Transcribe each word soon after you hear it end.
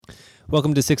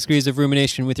Welcome to 6 Degrees of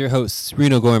Rumination with your hosts,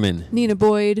 Reno Gorman. Nina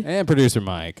Boyd. And producer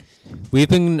Mike. We've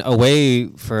been away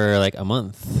for like a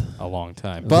month. A long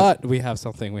time. But we have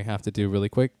something we have to do really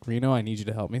quick. Reno, I need you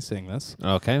to help me sing this.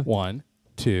 Okay. 1,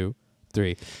 2,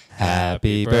 3.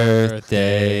 Happy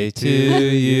birthday to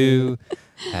you.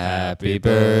 Happy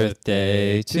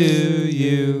birthday to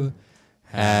you.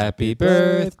 Happy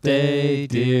birthday,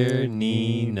 dear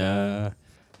Nina.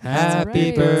 Happy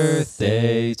right.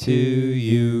 birthday to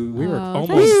you. We were Thanks,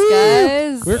 almost...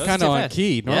 guys. We were That was kind too of on fast.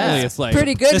 key. Normally Yeah. it's like...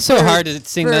 Pretty good. It's so for- hard to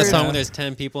sing that for- song when there's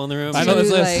 10 people in the room. I know this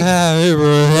to, is... like- Happy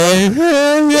birthday.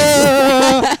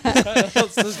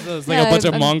 It's like Yeah, a bunch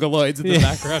of I'm- mongoloids in the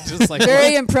background. Just like...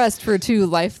 Very impressed for two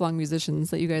lifelong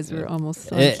musicians that you guys were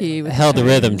almost on It key with. held the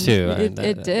rhythm, too. It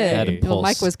That did. had a Well, pulse.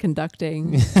 Mike was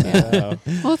conducting. Yeah.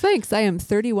 Well, thanks. I am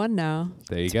 31 now.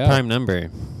 There you go. Prime number.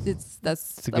 It's a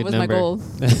that good was number. my goal.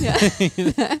 Yeah.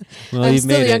 Well, I'm you've still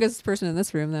made the it. youngest person in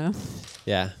this room, though.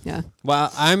 Yeah. Yeah.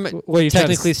 Well, I'm Well, you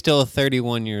technically still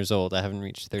 31 years old. I haven't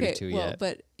reached 32 Okay, well, yet.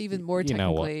 but even more You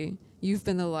know what? technically, you've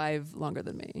been alive longer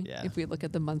than me. Yeah. If we look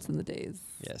at the months and the days,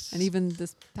 Yes. and even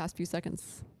this past few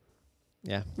seconds,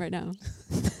 Yeah. right now.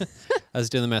 I was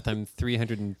doing the math. I'm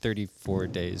 334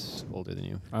 days older than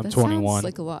you. I'm that 21. Sounds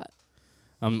like a lot.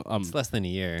 I'm It's less than a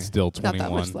year. still Not that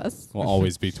 21. much less. Will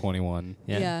always be 21.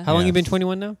 Yeah. Yeah. How long Yeah. you been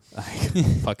 21 now?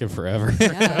 Fucking forever.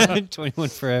 Yeah. 21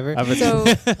 forever. I've been, So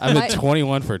I've Mi- been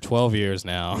 21 for 12 years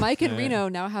now. Mike and Yeah. Reno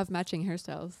now have matching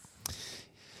hairstyles,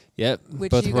 Yep. which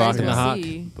Both you guys rocking will the hawk.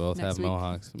 see Both next have week.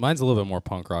 mohawks. Mine's a little bit more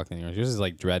punk rock than yours. Yours is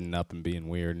like dreading up and being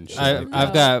weird and shit. I've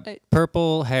No, got I-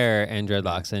 purple hair and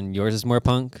dreadlocks, and yours is more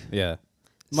punk. yeah.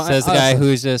 Says the guy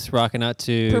who's just rocking out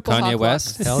to Purple Kanye hawk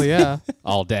West. Hell yeah.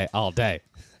 All day, all day.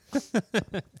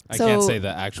 I So- can't say the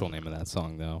actual name of that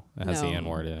song, though. It has the No. N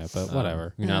word in it, but Oh,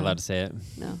 whatever. You're not No. allowed to say it.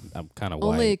 No, I'm kind of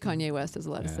only white. Kanye West is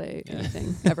allowed to Yeah. say Yeah.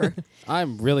 anything ever.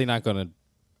 I'm really not going to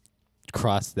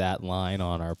cross that line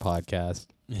on our podcast.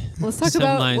 Let's talk Some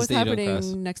about lines what's that you don't happening cross.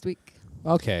 next week.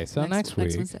 Okay, so next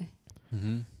week, Wednesday.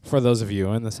 Mm-hmm. for those of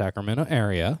you in the Sacramento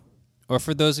area, Or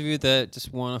for those of you that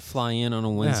just want to fly in on a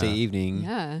Wednesday Yeah. evening.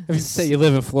 Yeah, if you say you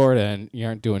live in Florida and you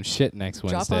aren't doing shit next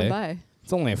drop on Wednesday, by.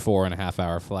 it's only a 4.5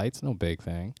 hour flight. It's no big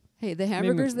thing. Hey, the Maybe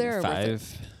hamburgers there are worth it.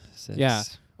 5, 6. Yeah.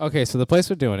 Okay, so the place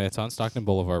we're doing it's on Stockton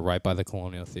Boulevard, right by the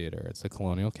Colonial Theater. It's the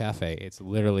Colonial Cafe. It's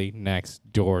literally next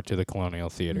door to the Colonial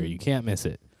Theater. Mm. You can't miss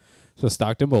it. So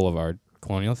Stockton Boulevard,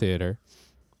 Colonial Theater.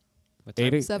 What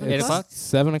time? 7 8 o'clock?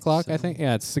 7 o'clock, I think.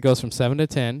 Yeah, it goes from 7 to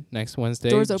 10 next Wednesday,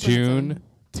 Doors open at June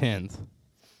 10th.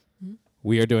 Mhm.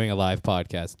 We are doing a live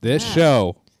podcast. This Yeah.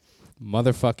 show,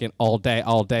 motherfucking all day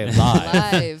live.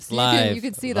 Live. So Live. you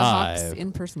can see the Hawks Live.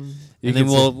 in person. You And then can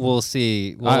see- we'll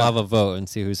see. We'll I- have a vote and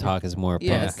see whose hawk is more punk.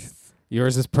 Yes,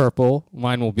 yours is purple.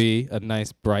 Mine will be a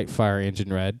nice bright fire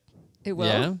engine red. it will.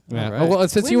 Yeah. Yeah. All right. Oh, well,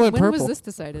 since when you went when purple, was this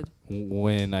decided?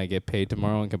 when I get paid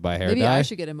tomorrow and can buy hair Maybe dye. I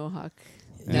should get a mohawk.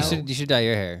 Yeah. No. You should dye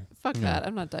your hair. Fuck Yeah. that.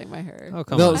 I'm not dyeing my hair. Oh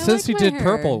come No, on! I since like you my did hair.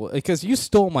 purple, because you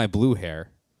stole my blue hair.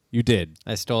 You did.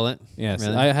 I stole it. Yes,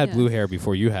 Really? I had Yeah. blue hair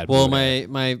before you had. Well, blue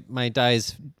hair. my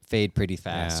dyes fade pretty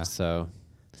fast, Yeah. so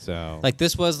So like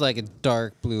this was like a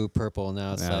dark blue purple.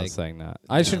 Now it's no, like it's like not.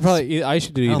 I should probably. I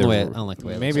should do I don't either. know the way I don't like the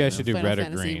way it Maybe I looks should right do Final red or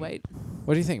Fantasy green. White.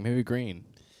 What do you think? Maybe green.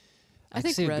 I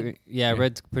think see red. Yeah, Yeah.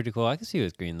 red's pretty cool. I can see it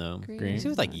with green though. Green. I can see it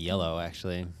with like yellow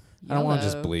actually. I don't want to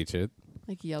just Yellow. bleach it.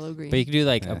 Like yellow green. But you could do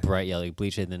like Yeah. a bright yellow, you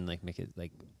bleach it, and then like make it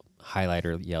like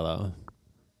highlighter yellow.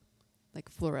 like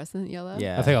fluorescent yellow.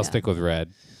 Yeah. I think I'll Yeah. stick with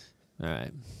red. All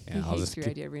right. He Yeah, I'll hates just. your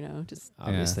idea, Reno. Just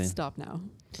Obviously. stop now.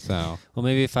 So Well,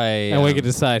 maybe if I and we can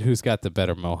decide who's got the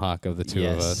better mohawk of the two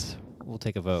of us. We'll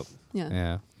take a vote. Yeah.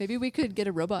 Yeah. Maybe we could get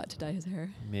a robot to dye his hair.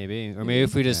 Maybe, or Maybe. maybe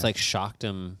if we just Yeah. like shocked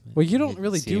him. Well, you don't he'd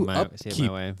really see do my, see it upkeep.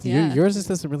 my way. Yeah. Yours just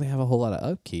doesn't really have a whole lot of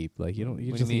upkeep. Like you don't.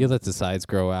 You What do just you you mean? let the sides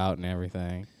grow out and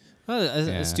everything. Well,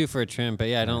 it's Yeah. due for a trim, but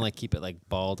yeah, I don't Yeah. like keep it like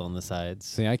bald on the sides.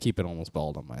 See, I keep it almost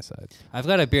bald on my side. I've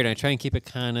got a beard. I try and keep it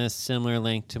kind of similar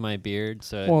length to my beard,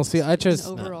 so Well, see, I just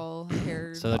An overall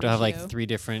hair. so that I have like ratio. 3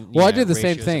 different. Well, I you know, did the same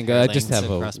ratios of thing. hair I just lengths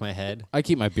have a- across my head. I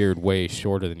keep my beard way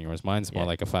shorter than yours. Mine's more Yeah.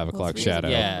 like a 5 Well, o'clock it's reasonable. shadow.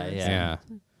 Yeah, numbers. yeah.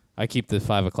 I keep the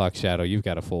 5 o'clock shadow. You've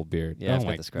got a full beard. Yeah, I've oh got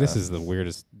my, the scruff. this is the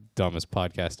weirdest, dumbest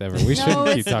podcast ever. We No, shouldn't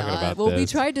keep it's talking not. about Well, this. we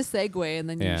tried to segue and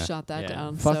then Yeah. you shot that Yeah.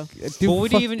 down. Fuck. So. Dude, Well,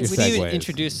 would you fuck even your segues.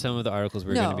 introduce some of the articles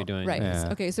we're no, going to be doing? right. Yeah.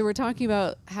 Okay, so we're talking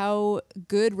about how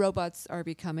good robots are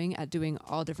becoming at doing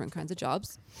all different kinds of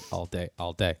jobs. all day,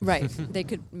 all day. Right. They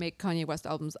could make Kanye West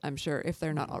albums, I'm sure, if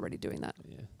they're not already doing that.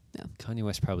 Yeah. Kanye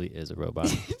West probably is a robot.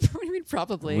 What do you mean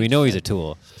probably? We know he's a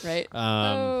tool. Right?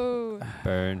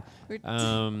 Burn.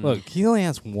 Look, he only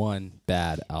has one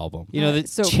bad album. You know, the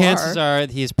So chances far. are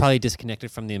he's probably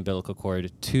disconnected from the umbilical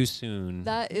cord too soon.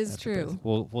 That is after true.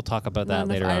 birth. We'll talk about Not that enough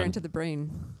later iron on. to the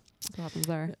brain. That's what happens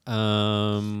there.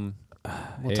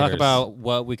 We'll talk Haters. about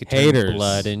what we could turn Haters.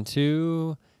 blood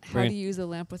into. How We're do you use a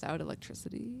lamp without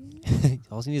electricity?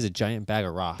 All you need is a giant bag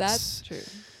of rocks. That's true.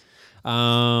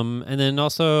 And then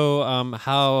also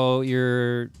how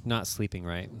you're not sleeping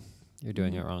right. You're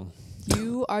doing it wrong.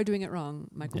 You are doing it wrong,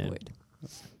 Michael Yeah. Boyd.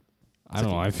 I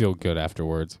don't know. I feel good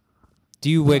afterwards. Do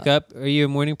you wake up? Are you a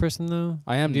morning person though?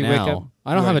 I am Do you now. wake up?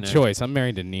 I don't You have are a now. choice. I'm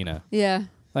married to Nina. Yeah.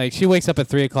 Like, she wakes up at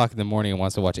 3 o'clock in the morning and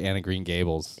wants to watch Anna Green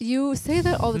Gables. You say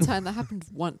that all the time. That happened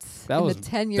once That in was- the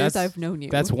 10 years that's- I've known you.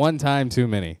 That's one time too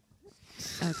many.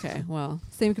 Okay, well,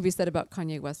 same could be said about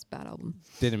Kanye West's bad album.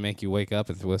 Didn't make you wake up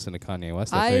and listen to Kanye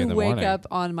West at 3 I in the wake morning. up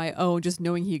on my own just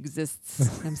knowing he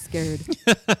exists. I'm scared.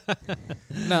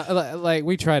 No, like,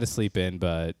 we try to sleep in,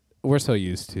 but we're so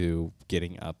used to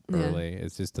getting up Yeah. early.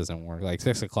 It just doesn't work. Like,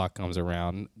 6 o'clock comes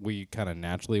around, we kind of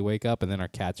naturally wake up, and then our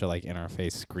cats are like in our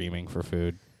face screaming for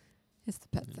food. It's the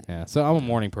pet thing. Yeah, so I'm a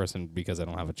morning person because I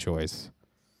don't have a choice.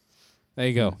 There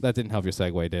you go. That didn't help your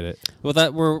segue, did it? Well,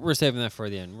 that we're saving that for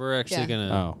the end. We're actually Yeah.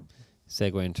 gonna Oh.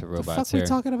 segue into The robots fuck we here.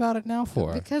 talking about it now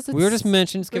for? Because it's We were just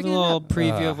mentioning, just giving a bringing it little up.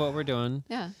 preview Ugh. of what we're doing.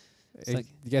 Yeah. like-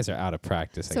 You guys are out of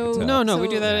practice. I So- can tell. No, we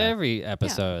do that Yeah. every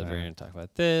episode. Yeah. We're gonna talk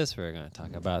about this. We're gonna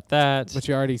talk about that. But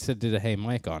you already said did a hey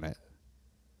Mike on it.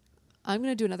 I'm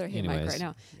going to do another Hey Mike Anyways. right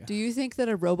now. Do you think that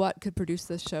a robot could produce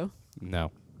this show?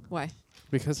 No, Why?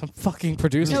 because I'm fucking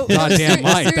producing No, goddamn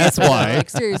Mike. That's seriously, why. Like,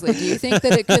 seriously, do you think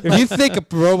that it could If you like, think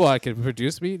a robot can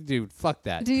produce me, dude, fuck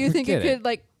that. do you think it Forget could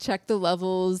like check the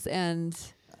levels and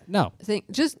No, think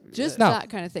just No. that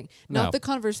kind of thing? No. Not the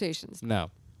conversations. no,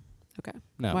 Okay.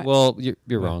 no. Why? Well,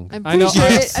 you're wrong. I'm I pretty know. sure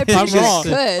it, I'm pretty I'm sure wrong. it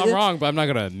could. I'm wrong, but I'm not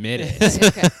gonna admit it.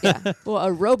 Okay, yeah. Well,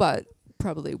 a robot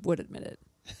probably would admit it.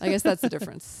 I guess that's the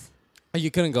difference. You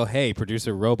couldn't go, hey,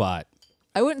 producer robot,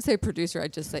 I wouldn't say producer.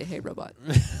 I'd just say, "Hey, robot."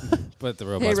 but the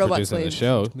robot's robot producing the slave.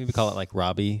 show. Maybe call it like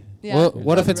Robbie. Yeah. Well,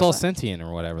 what if Robot. it's all sentient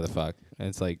or whatever the fuck? And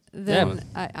it's like, Then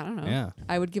I don't know. yeah,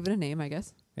 I would give it a name, I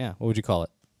guess. yeah. What would you call it?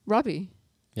 Robbie.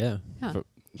 Yeah. Yeah. For-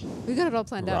 We got it all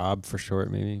planned out. Rob for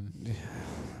short, maybe.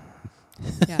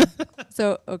 Yeah.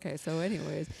 So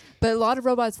anyways, but a lot of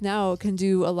robots now can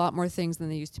do a lot more things than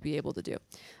they used to be able to do.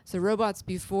 So robots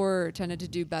before tended to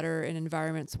do better in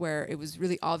environments where it was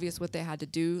really obvious what they had to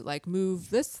do, like move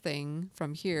this thing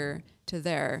from here to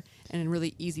there and a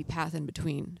really easy path in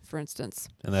between, for instance.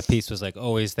 And that piece was like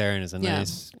always there and is a Yeah.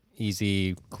 nice,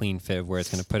 easy, clean fit of where it's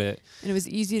going to put it. And it was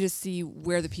easy to see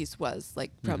where the piece was.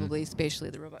 Like probably spatially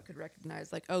the robot could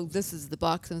recognize like, oh, this is the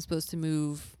box I'm supposed to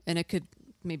move, and it could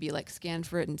maybe like scan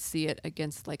for it and see it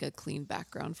against like a clean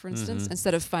background, for instance,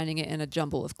 instead of finding it in a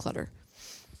jumble of clutter.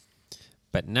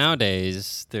 But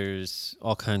nowadays, there's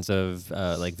all kinds of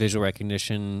like visual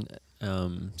recognition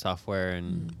software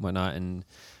and whatnot, and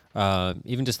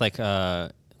even just like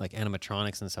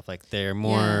animatronics and stuff. Like they're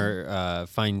more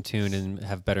fine-tuned and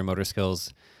have better motor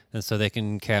skills, and so they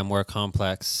can carry out more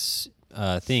complex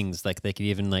things. Like they could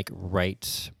even like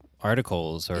write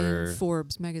articles or In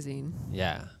Forbes magazine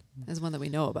yeah. is one that we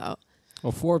know about.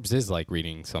 Well, Forbes is like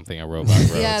reading something a robot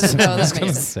wrote. Yeah, so that I was makes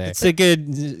gonna sense. say.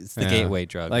 It's the Yeah. gateway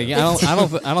drug. Like I don't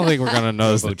think we're gonna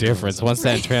notice the Robo difference journalism. once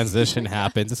that transition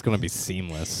happens. It's gonna be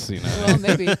seamless, you know. Well,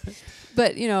 maybe.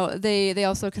 But, you know, they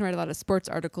also can write a lot of sports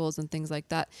articles and things like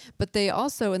that. But they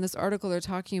also, in this article, they're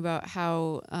talking about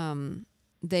how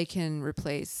they can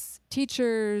replace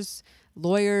teachers,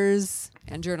 lawyers,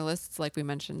 and journalists, like we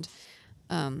mentioned,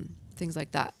 things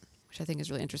like that, which I think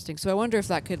is really interesting. So I wonder if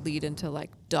that could lead into,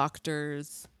 like,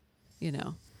 doctors, you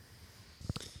know,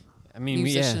 I mean,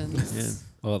 musicians.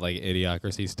 yeah. Well, like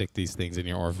Idiocracy, stick these things in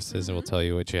your orifices and we'll tell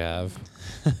you what you have.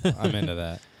 I'm into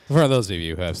that. For those of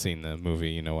you who have seen the movie,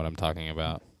 you know what I'm talking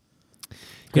about.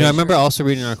 You know, I remember also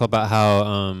reading an article about how,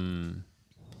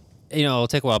 you know, it'll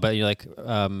take a while, but you like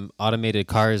automated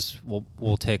cars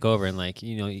will take over, and like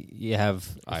you know, you have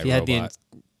if you had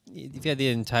the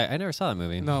entire. I never saw that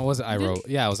movie. No, it wasn't iRobot.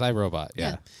 Yeah, it was iRobot.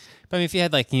 Yeah. But I mean, if you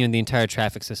had like you know the entire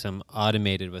traffic system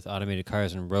automated with automated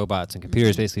cars and robots and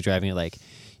computers basically driving it, like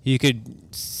you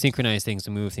could synchronize things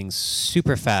and move things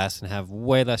super fast and have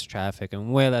way less traffic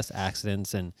and way less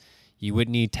accidents, and you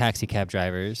wouldn't need taxi cab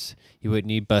drivers. You wouldn't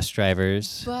need bus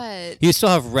drivers. But You still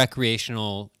have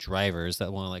recreational drivers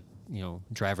that want to like you know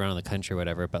drive around the country or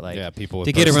whatever, but like Yeah, people with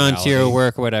to get around to your personality.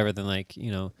 work or whatever, then like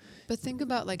you know think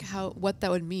about like what that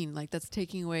would mean. Like that's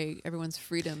taking away everyone's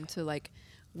freedom to like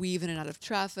weave in and out of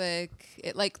traffic.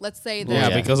 Let's say that. Yeah,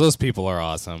 Yeah. because those people are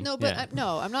awesome. No, but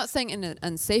Yeah. I'm not saying in an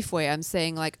unsafe way. I'm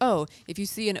saying like, oh, if you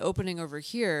see an opening over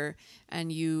here and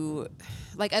you,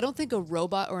 like, I don't think a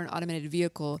robot or an automated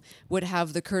vehicle would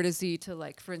have the courtesy to,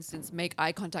 like, for instance, make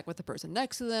eye contact with the person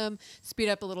next to them, speed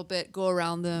up a little bit, go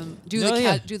around them, do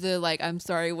the like, I'm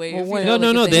sorry wave. Well, wait, you know, No,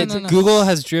 like no, if no. they- Google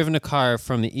has driven a car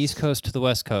from the East Coast to the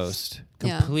West Coast,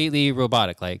 Yeah. completely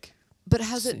robotic. Like, But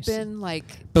has it been like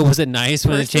but was it nice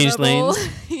when it changed personable? lanes?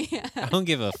 Yeah. I don't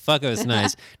give a fuck if it's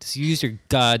nice. Just use your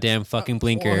goddamn fucking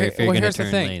blinker if you're gonna here's the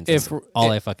turn thing. lanes. If- That's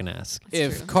all I fucking ask. That's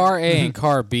If true. car A and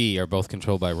car B are both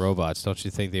controlled by robots, don't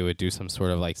you think they would do some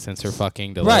sort of like sensor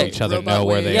fucking to let Right. each other Robot know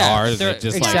where they wave. are? they're-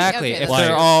 Just exactly. Okay, if that's they're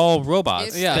true. all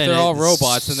robots, If- yeah, then they're all it's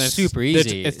robots, and they're super they're-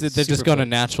 easy. They're just Super going to quick.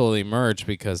 naturally merge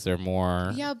because they're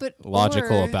more Yeah, but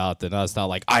logical or- about than us. Not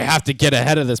like I have to get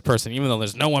ahead of this person, even though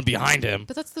there's no one behind him.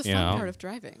 But that's the You fun know? part of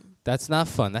driving. That's not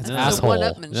fun. That's No. The asshole.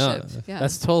 one-upmanship. No. Yeah.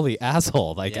 That's totally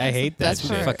asshole. Like Yeah, I it's the hate that best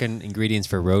shit. part. fucking ingredients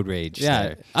for road rage. Yeah,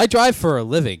 there. I drive for a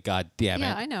living. God damn it!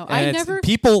 Yeah, I know. And I it's- never-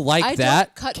 people like I don't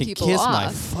that cut can people kiss off,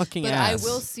 my fucking but ass. I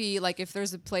will see, like, if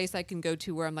there's a place I can go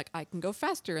to where I'm like, I can go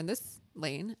faster in this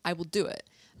lane, I will do it.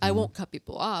 I won't cut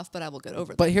people off, but I will get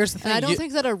over them. But here's the thing. And I don't you-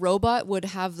 think that a robot would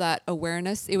have that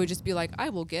awareness. It would just be like, I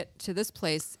will get to this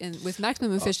place with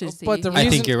maximum efficiency. but the I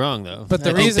reason- think you're wrong though. but the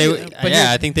I think reason- they would, but yeah, here's-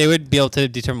 I think they would be able to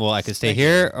determine. Well, I could stay Thank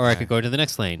here, you. or I could go to the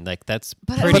next lane. Like that's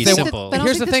But I pretty don't think that- simple. but I don't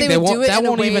Here's think the that thing, they they would won't- do it that in a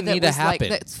won't way even that need to was like, happen.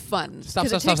 that's fun. Stop, 'Cause stop, it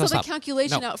stop, takes all stop, the stop.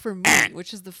 calculation No. out for moving,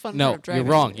 which is the fun part No, of driving.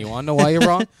 you're wrong. You want to know why you're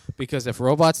wrong? Because if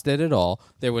robots did it all,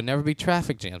 there would never be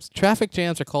traffic jams. Traffic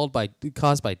jams are caused by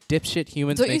dipshit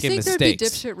humans Don't you making think there'd mistakes.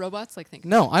 be dipshit robots? Like, think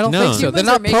No, I don't No. think so. They're Humans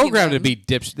are not making programmed to them. be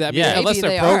dipshits. I mean, Yeah. unless Maybe they're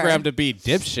they are. programmed to be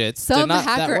dipshits. they're some not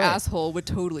that hacker way. asshole would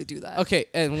totally do that. Okay,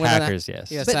 and when Hackers,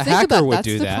 yes. yes, But a think hacker about would that's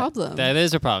do the that, problem. That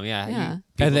is a problem. Yeah. Yeah.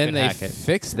 people and then can they hack it.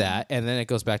 fix that, and then it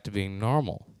goes back to being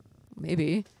normal.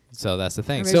 Maybe. So that's the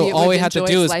thing. Or maybe So it all would we have to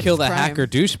enjoy do its is life kill of the crime. hacker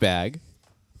douchebag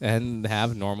and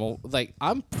have normal. Like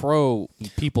I'm pro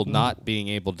people not being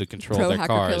able to control Pro their hacker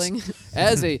cars.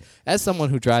 killing. As someone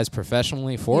who drives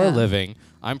professionally for a Yeah. living,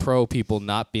 I'm pro people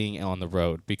not being on the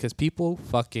road because people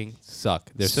fucking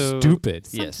suck. They're So- stupid.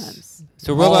 Yes. Sometimes.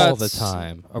 So All robots the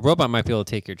time. A robot might be able to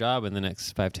take your job in the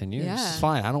next 5-10 years. Yeah. It's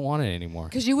fine. I don't want it anymore.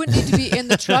 Because you wouldn't need to be in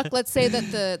the truck. Let's say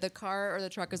that the car or the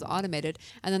truck is automated,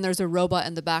 and then there's a robot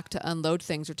in the back to unload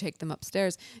things or take them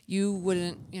upstairs. You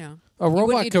wouldn't, A wouldn't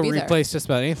robot need to could be there. replace just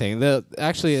about anything.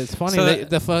 Actually, it's funny.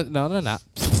 So No.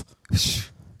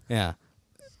 Yeah.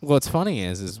 What's funny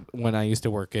is when I used to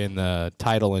work in the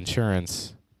title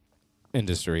insurance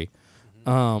industry,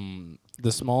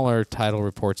 the smaller title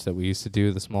reports that we used to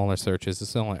do, the smaller searches, the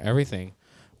smaller everything,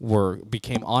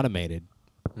 became automated.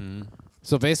 Mm.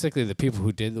 So basically, the people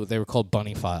who did they were called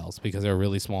bunny files because they were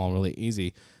really small and really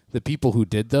easy. The people who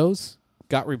did those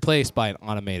got replaced by an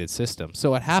automated system.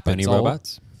 So it happens. Bunny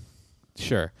robots,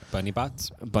 Sure. bunny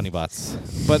bots. Bunny bots.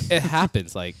 But it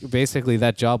happens. Like, basically,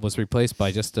 that job was replaced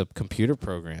by just a computer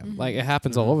program. Like, it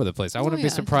happens all over the place. I wouldn't be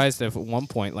yeah. surprised if at one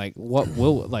point, like, all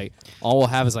we'll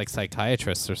have is, like,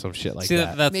 psychiatrists or some shit like See,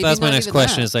 that. that's Maybe my not next even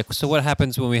question. that. Is like, so what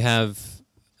happens when we have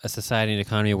a society and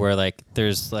economy where like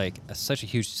there's like such a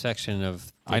huge section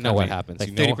of the I know what economy, happens. like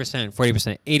You know 30%,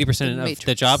 40%, 80% The of the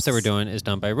matrix. jobs that we're doing is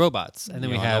done by robots, and then You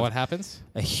we wanna know have what happens?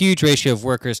 a huge ratio of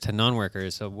workers to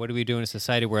non-workers. So what do we do in a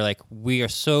society where like we are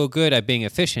so good at being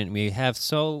efficient, we have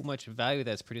so much value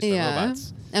that's produced by Yeah.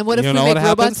 robots? And what if You we know make what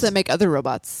robots happens? that make other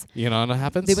robots? You know what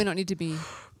happens? They might not need to be.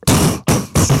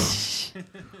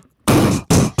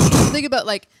 Think about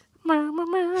like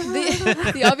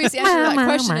the obvious answer to that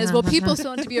question is, well, people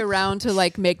still need to be around to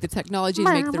like make the technology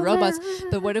and make the robots.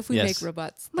 But what if we Yes. make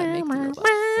robots that make the robots?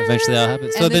 Eventually that'll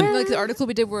happen. So And then, then, like the article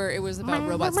we did where it was about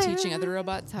robots teaching other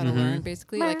robots how to Mhm. learn,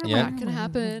 basically, like Yep. that could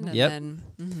happen. And Yep.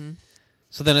 then,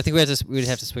 so then I think we would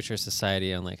have to switch our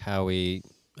society on like how we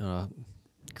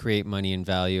create money and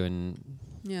value, and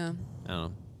yeah, I don't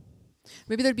know.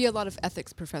 maybe there'd be a lot of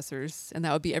ethics professors, and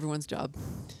that would be everyone's job.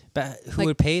 But who Like-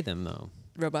 would pay them though?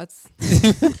 Robots.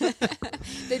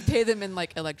 They'd pay them in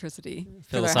like electricity.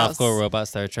 For their Philosophical house.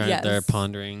 robots that are trying, Yes. they're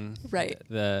pondering Right.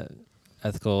 the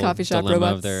ethical Coffee shop dilemma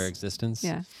robots. of their existence.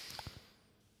 Yeah.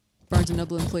 Barnes and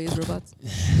Noble employees, robots.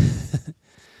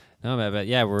 No, but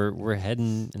yeah, we're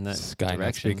heading in that Skynet's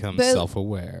direction. become But-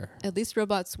 self-aware. At least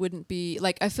robots wouldn't be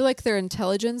like, I feel like their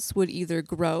intelligence would either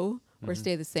grow or Mhm.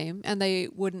 stay the same, and they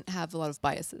wouldn't have a lot of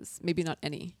biases. Maybe not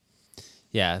any.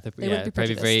 They wouldn't be probably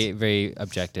prejudiced. very, very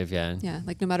objective. Yeah. Yeah,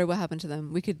 like no matter what happened to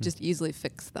them, we could just easily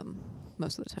fix them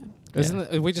most of the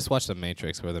time. We just watched The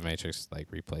Matrix, where the Matrix like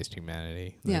replaced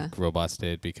humanity. Yeah. Like, robots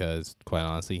did, because quite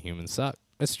honestly, humans suck.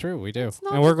 It's true, we do, It's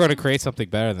not and we're going to that- create something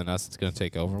better than us. It's going to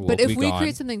take over. We'll But if be we gone.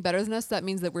 create something better than us, that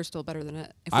means that we're still better than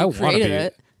it. If we I want to created be.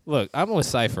 it. Look, I'm with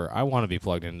Cypher. I want to be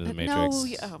plugged into the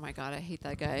Matrix. No, oh my god, I hate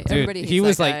that guy. Dude, Everybody hates he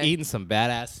was that like guy. eating some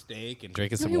badass steak and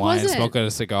drinking No, some he wine and wasn't. smoking a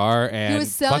cigar, and He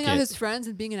was selling fuck out it. his friends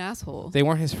and being an asshole. They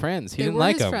weren't his friends. He They didn't were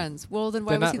like his them friends. Well, then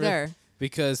why They're was not he re- there?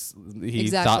 because he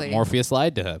Exactly. thought Morpheus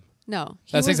lied to him. No,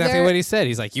 he That's was exactly there. what he said.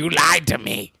 He's like, "You lied to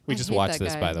me." We I just hate watched that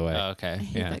this, guy. by the way. Oh, okay.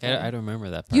 hate Yeah. that guy. I don't remember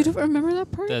that part. You don't remember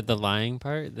that part? The lying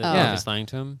part? The Oh. Yeah. just lying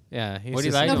to him? Yeah, he's What do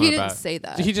you just- like? no, know he didn't about- say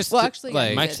that. He just well, did- actually, like- yeah,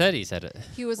 he Mike did. said he said it.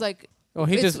 He was like, Well,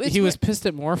 he It's- just it's he was what- pissed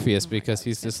at Morpheus Oh my because God,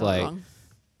 he's it's just so like, wrong.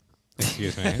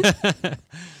 excuse me.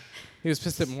 He was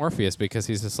pissed at Morpheus because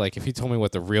he's just like, if he told me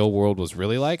what the real world was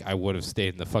really like, I would have stayed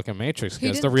in the fucking Matrix, He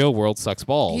because the didn't- real world sucks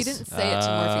balls. He didn't say it to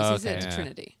Morpheus. He said it Yeah. to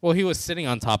Trinity. Well, he was sitting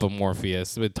on top of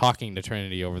Morpheus, with talking to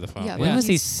Trinity over the phone. Yeah, When Yeah. was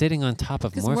he sitting on top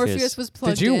of Because Morpheus? Morpheus was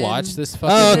plugged Did you in. watch this fucking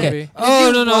Oh, movie? okay. Did Oh,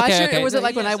 you no, no, watch okay, it, okay. Or was it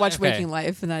like when I Yes, watched okay. Waking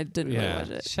Life and I didn't really Yeah. watch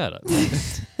it? Shut up.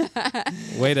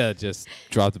 Way to just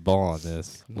drop the ball on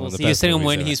this. One Well, of the see, he's best saying movies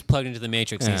when ever. he's plugged into the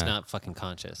Matrix, he's Yeah. not fucking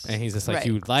conscious. And he's just like, Right.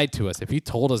 you lied to us. If you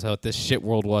told us how this shit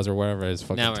world was, or whatever his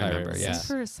fucking Now I title remember, is. yeah.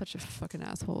 Cypher is such a fucking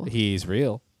asshole. He's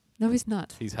real. No, he's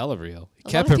not. He's hella real. He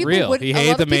A kept lot of it people real. wouldn't- He a hated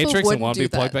lot the of people Matrix and wouldn't wanted to do be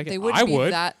plugged that. back in. They wouldn't I be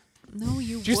would. that. No,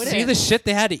 you Did you wouldn't. see the shit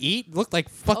they had to eat? Looked like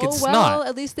fucking Oh well, snot.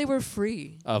 at least they were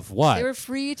free. Of what? They were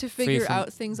free to figure from-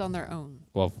 out things on their own.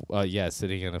 Well, yeah,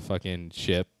 sitting in a fucking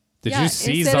ship. Did Yeah, you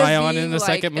see instead of Zion being, in the like,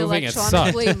 second movie? It sucked.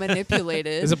 electronically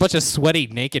manipulated. There's a bunch of sweaty,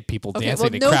 naked people Okay, dancing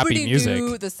well, to nobody crappy music.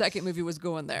 knew the second movie was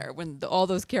going there when all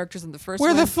those characters in the first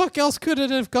Where one. the fuck else could it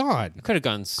have gone? Could have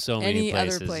gone so many any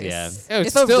places. other place. Yeah. Oh, If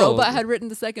it's a still- robot had written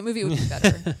the second movie, it would be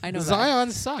better. I know that.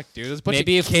 Zion sucked, dude. There's a bunch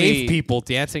Maybe of if cave we- people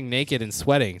dancing naked and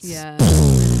sweating. Yeah. I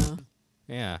know.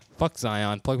 Yeah. Fuck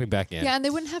Zion. Plug me back in. Yeah, and they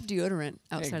wouldn't have deodorant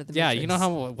outside of the Yeah, Matrix. you know how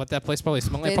what that place probably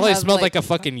smelled like? They'd It probably have, smelled like, like, a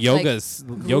fucking like yoga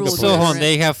gruel place. So hold on, deodorant.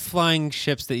 they have flying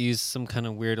ships that use some kind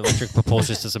of weird electric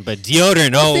propulsion system, but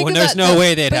deodorant, Well, no, think when about there's no that.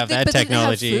 way they'd But have they- that but they didn't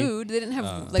have technology. food. They didn't have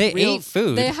like They real ate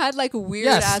food. They had like weird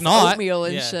Yeah, ass snot. oatmeal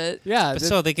and Yeah. shit. Yeah, But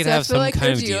so they could So I have feel some like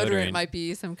kind their of deodorant might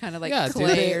be some kind of like Yeah, dude,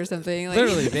 clay they- or something. Like,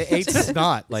 literally, they ate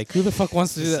snot. Like, who the fuck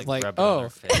wants to do that? Like, rub it on their oh,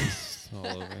 face all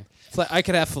over. it's like I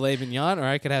could have filet mignon or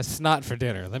I could have snot for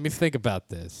dinner. Let me think about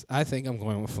this. I think I'm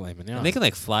going with filet mignon. And they can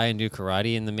like fly and do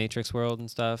karate in the Matrix world and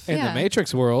stuff. in Yeah. the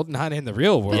Matrix world, not in the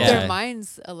real world. but Yeah. their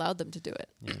minds allowed them to do it.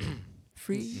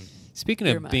 Free. Speaking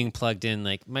Your of mind. being plugged in,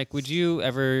 like Mike, would you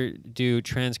ever do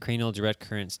transcranial direct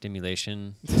current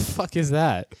stimulation? The fuck is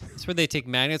that? It's where they take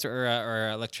magnets or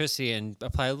electricity and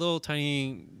apply little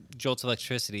tiny jolts of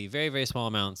electricity, very very small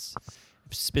amounts,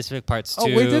 specific parts Oh,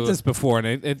 to. we did this before, and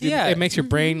it Yeah. it makes your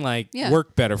brain like Yeah.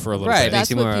 work better for a little Right, it bit. makes That's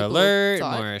you what more people alert,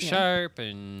 thought, more yeah. sharp,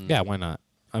 and Yeah, why not?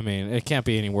 I mean, it can't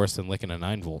be any worse than licking a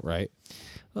 9-volt, right?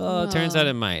 Well, it turns out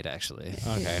it might actually.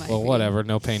 Okay, might well, be. whatever.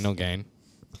 No pain, no gain.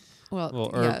 Well,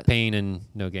 Or yeah. pain and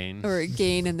no gain. Or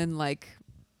gain and then like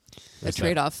a What's that?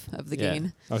 trade-off of the Yeah.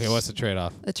 gain. Okay, what's the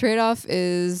trade-off? The trade-off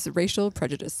is racial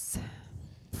prejudice.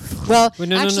 Well, Wait,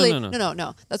 no, no, no, actually, no.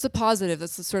 no. That's a positive.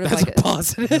 That's a sort of That's like a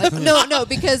positive. like, no,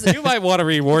 because You might want to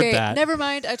reword okay, that. never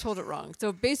mind. I told it wrong.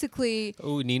 So basically,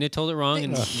 Oh, Nina told it wrong,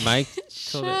 and Mike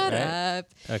told shut it right. up.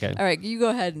 Okay. All right, you go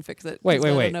ahead and fix it. Wait, 'cause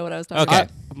wait, I wait. don't know what I was talking Okay.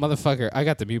 about. Motherfucker, I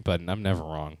got the mute button. I'm never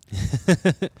wrong.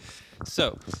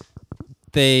 So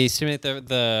they stimulate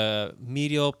the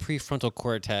medial prefrontal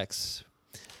cortex,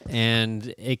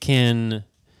 and it can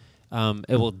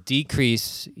it will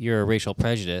decrease your racial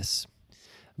prejudice,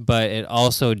 but it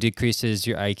also decreases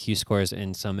your IQ scores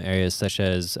in some areas, such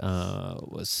as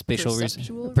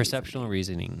Perceptual perceptual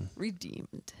reasoning.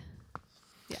 Redeemed.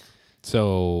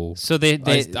 So So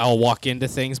I'll walk into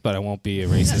things, but I won't be a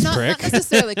racist Not prick.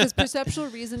 necessarily, because perceptual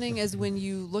reasoning is when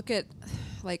you look at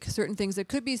like certain things. It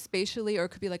could be spatially, or it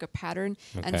could be like a pattern,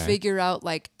 and Okay. figure out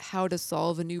like how to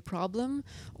solve a new problem,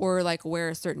 or like where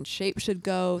a certain shape should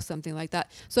go, something like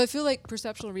that. So I feel like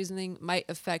perceptual reasoning might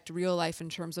affect real life in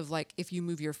terms of like if you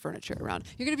move your furniture around,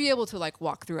 you're gonna be able to like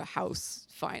walk through a house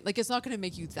fine. Like it's not gonna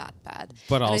make you that bad.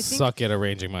 But And I'll I think- suck at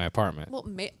arranging my apartment. Well,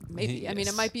 maybe. I mean, it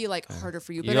Yes. might be like harder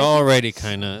for you. But you're I think- already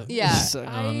kind of yeah,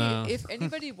 I don't know. if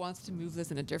anybody wants to move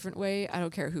this in a different way, I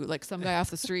don't care who. Like some guy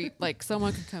off the street, like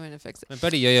someone could come in and fix it. My But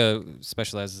buddy Yo-Yo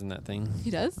specializes in that thing.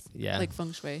 He does. Yeah. Like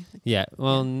feng shui. Yeah.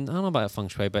 Well, I don't know about feng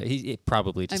shui, but he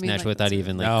probably just mean, naturally like, without that's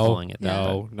even like No, calling it that.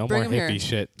 no more Bring him here. hippie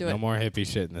shit. Do No it. more hippie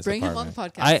shit in this Bring him on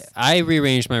apartment. the podcast. I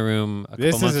rearranged my room a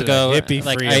This couple months isn't a ago.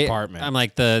 hippie-free apartment. I'm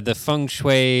like the feng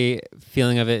shui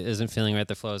feeling of it isn't feeling right.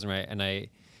 The flow isn't right, and I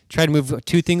tried to move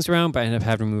 2 things around, but I ended up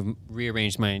having to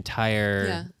rearrange my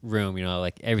entire room. You know,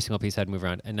 like every single piece I had to move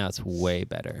around, and now it's way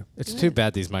better. It's Good. too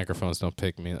bad these microphones don't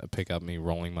pick up me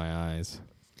rolling my eyes.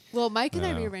 Well, Mike and I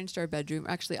Yeah. rearranged our bedroom.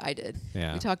 Actually, I did.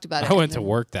 Yeah. We talked about it. I and went to then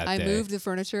work that I day. moved the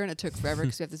furniture, and it took forever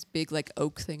because we have this big like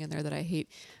oak thing in there that I hate.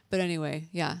 But anyway,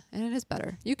 yeah, and it is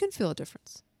better. You can feel a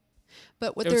difference.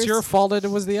 But what It's there's your fault that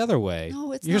it was the other way.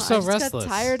 no, it's You're not. so I just restless. got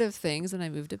tired of things and I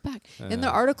moved it back. In the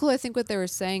Uh. article, I think what they were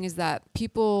saying is that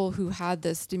people who had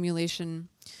the stimulation,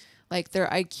 like their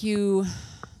IQ,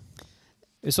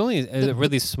 It's only a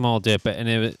really small dip,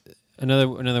 and another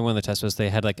one of the tests was they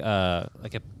had like a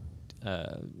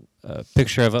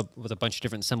picture with a bunch of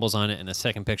different symbols on it, and a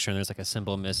second picture, and there's like a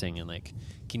symbol missing, and like,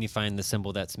 can you find the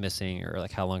symbol that's missing, or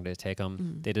like how long did it take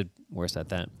them? They did worse at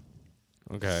that.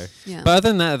 Okay. yeah. But other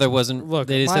than that, there wasn't. Look,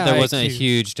 they my said there wasn't a IQ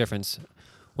huge difference.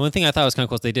 One thing I thought was kind of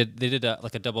cool is they did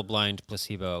like a double-blind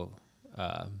placebo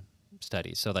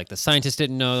study. So like the scientists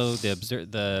didn't know,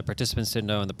 the participants didn't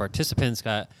know, and the participants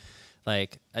got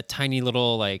like a tiny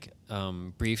little like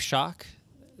brief shock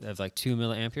of like 2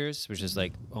 milliamperes, which is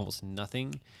like almost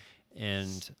nothing.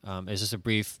 And it's just a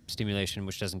brief stimulation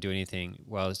which doesn't do anything,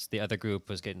 whilst the other group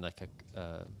was getting like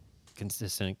a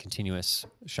consistent, continuous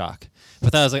shock.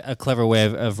 But that was like a clever way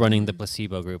of running the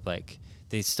placebo group. Like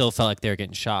they still felt like they were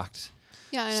getting shocked,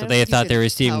 Yeah, and I so don't they think you thought could they were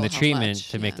receiving tell the how treatment much,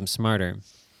 to make yeah. them smarter,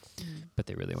 Mhm. but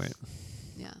they really weren't.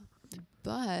 Yeah,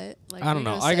 but like I don't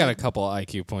know. Reno I got a said- couple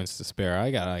IQ points to spare.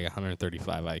 I got like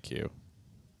 135 IQ.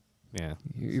 Yeah.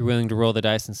 You're willing to roll the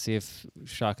dice and see if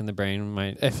shock in the brain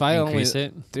might If I increase only,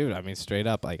 it? dude, I mean, straight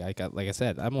up, like I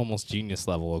said, I'm almost genius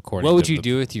level according. What would to you the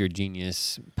do with your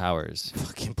genius powers?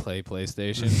 Fucking play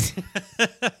PlayStation.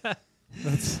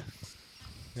 That's,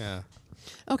 yeah.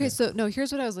 Okay, so no,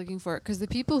 here's what I was looking for. Because the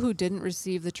people who didn't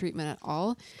receive the treatment at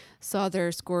all saw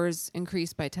their scores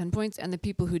increase by 10 points, and the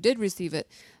people who did receive it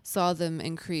saw them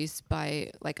increase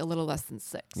by like a little less than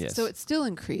 6. Yes. So it still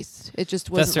increased. It just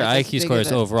wasn't That's their like as IQ big scores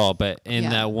of a- overall, but in Yeah.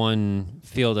 that one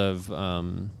field of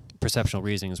perceptual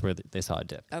reasoning is where they saw a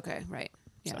dip. Okay, right.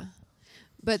 Yeah. So.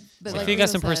 But If like you got Reno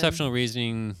some said- perceptual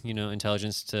reasoning,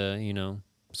 intelligence to,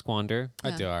 squander. I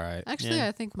Yeah. do all right. Actually, Yeah.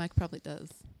 I think Mike probably does.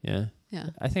 Yeah.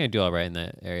 Yeah. I think I do all right in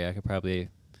that area. I could probably,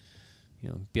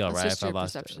 be all That's right just if I your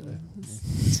lost. perception.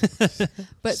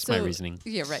 But Just my so reasoning,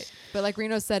 yeah, right. But like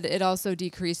Reno said, it also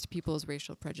decreased people's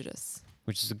racial prejudice.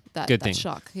 which is a That good that thing.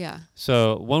 shock. Yeah.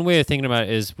 So one way of thinking about it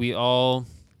is we all.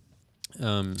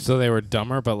 So they were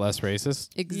dumber but less racist.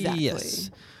 Exactly.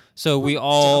 Yes. So we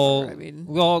all Dumber, I mean.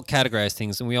 we all categorize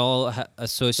things, and we all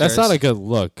associate. That's not a good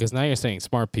look because now you're saying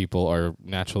smart people are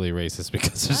naturally racist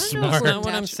because they're I don't know if smart. we're That's not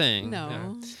what I'm natu- saying.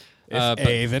 No. If but-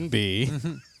 A, then B.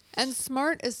 And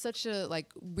smart is such a like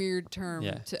weird term.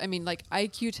 Yeah. I mean, like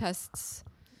IQ tests.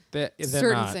 They're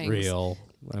Certain not things. real.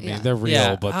 I mean, Yeah. they're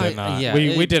real, but they're not. Yeah, we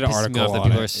it did an pisses me article off that on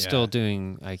people it. are still yeah.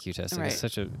 doing IQ testing. Right. It's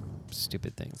such a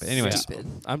stupid thing. But anyway, Stupid.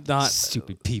 I'm not.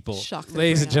 stupid people. Shock their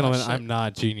Ladies brain and on gentlemen, that I'm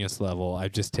not genius level. I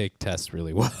just take tests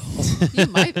really well. shit. You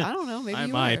might. I don't know. Maybe I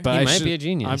you might, are. but You I might should- be a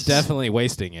genius. I'm definitely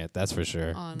wasting it. That's for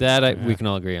sure. On- That Yeah. we can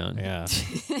all agree on. Yeah.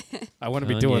 I wouldn't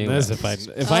be Telling doing you this what.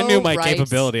 if I knew Oh, my right.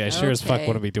 capability. I sure as fuck Okay.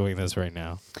 wouldn't be doing this right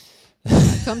now.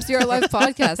 Come see our live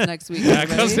podcast next week. Yeah,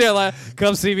 come everybody.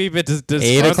 come see me. But 8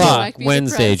 disgruntled. o'clock, Might be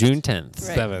Wednesday, depressed. June 10th.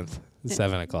 Right. 7th.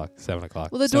 7 o'clock. 7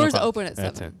 o'clock. Well, the 7 doors o'clock. open at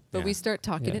 7, 10, but yeah. we start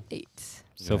talking Yeah. at 8.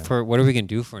 So Yeah. for what are we gonna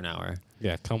do for an hour?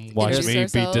 Yeah, come watch Introduce me be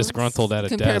ourselves, disgruntled at a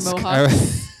compare desk.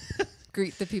 mohawks,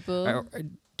 greet the people.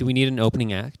 Do we need an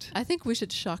opening act? I think we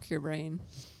should shock your brain.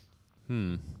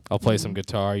 I'll play some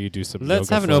guitar. You do some. Let's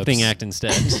yoga have an flips. opening act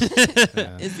instead.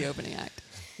 Yeah. Is the opening act.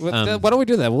 Why don't we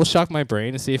do that? We'll shock my brain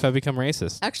and see if I become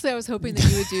racist. Actually, I was hoping that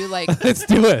you would do like Let's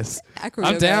do this. acro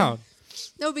I'm yoga. down.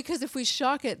 No, because if we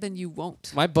shock it, then you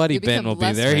won't. My buddy You Ben become will be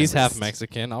less there. He's half racist.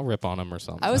 Mexican. I'll rip on him or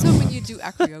something. I was hoping you'd do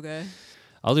acro yoga,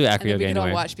 I'll do and acro then we yoga could all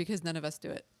anyway. watch because none of us do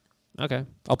it. Okay.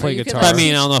 I'll play you could guitar. But I like-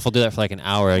 mean, I don't know if I'll do that for like an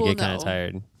hour. I Well, get kind of no.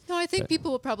 tired. No, I think But-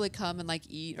 people will probably come and like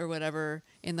eat or whatever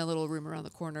in the little room around the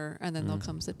corner, and then they'll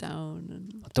come sit down.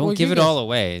 And Don't Well, give you it guys- all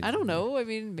away. I don't know. I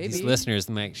mean, maybe These listeners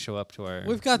might show up to our.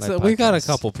 we've got live we've got a podcast.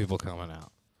 couple people coming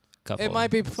out. Couple. It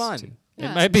might be That's fun. two.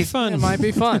 Yeah. It might be fun. It might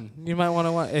be fun. You might want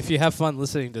to. If you have fun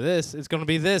listening to this, it's going to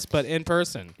be this, but in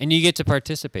person. And you get to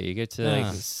participate. You get to Yeah.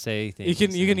 like say things. You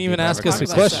can and even be ask us a Talk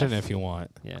about question stuff. if you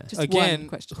want. Yeah. Just Again, one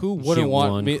question. who You wouldn't get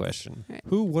want one me? question?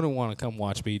 Who wouldn't want to come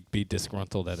watch me be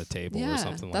disgruntled at a table or Yeah,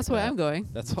 something that's like why that? I'm going.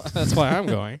 That's why I'm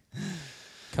going.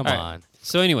 Come All right. on.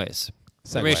 So, anyways,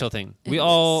 the Segue. racial thing. We Anyways.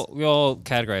 all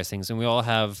categorize things, and we all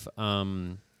have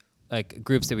like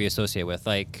groups that we associate with.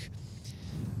 Like,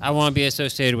 I want to be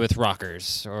associated with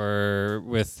rockers, or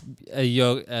with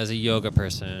as a yoga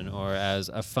person, or as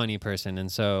a funny person,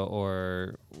 and so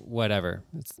or whatever.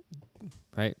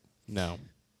 Right? No.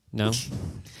 No.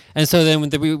 And so then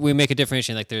we make a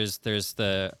differentiation. Like there's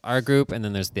the our group, and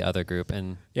then there's the other group,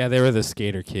 and Yeah, there were the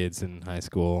skater kids in high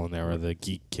school, and there were the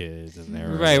geek kids, and there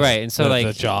were right. And so the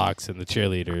like jocks and the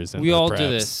cheerleaders. And we the all preps. do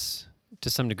this to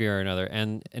some degree or another,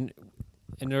 and in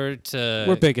order to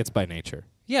We're bigots by nature.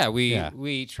 yeah, Yeah.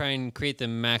 we try and create the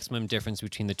maximum difference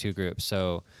between the two groups.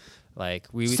 So like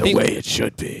we It's think the way it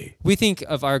should be. we think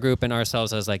of our group and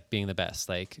ourselves as like being the best.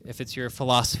 Like if it's your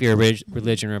philosophy or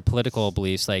religion or political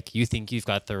beliefs, like you think you've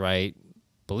got the right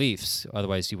beliefs,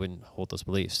 otherwise you wouldn't hold those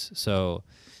beliefs. So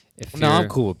if No, you're I'm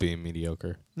cool with being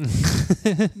mediocre.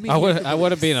 I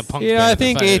would have been a punk. yeah, band I if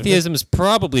think if it- atheism is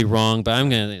probably wrong, but I'm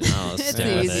gonna It's stick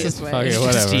the with easiest it. way. Fuck it, It's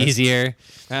whatever. just easier.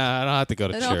 I don't have to go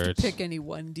to I don't have church. to pick any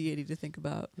one deity to think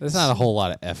about. There's not a whole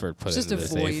lot of effort put Just into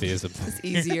this avoid. atheism. It's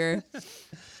easier.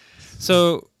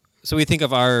 So we think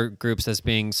of our groups as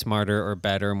being smarter or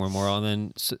better, more moral, and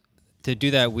then to do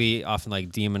that, we often like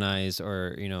demonize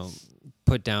or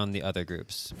put down the other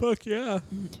groups, Fuck yeah.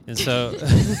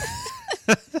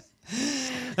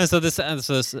 and so this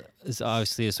is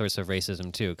obviously a source of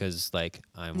racism too, because like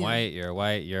I'm Yeah. white,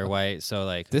 you're white, so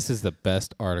like This is the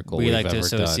best article we we've like to ever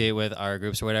associate with our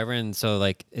groups or whatever, and so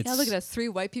like it's Yeah, look at us. 3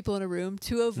 white people in a room,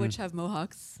 2 of which have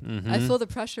mohawks. I Mhm. feel the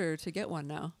pressure to get one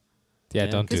now. done. Yeah,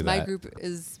 Yeah. don't do Because my that. group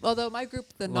is, although my group,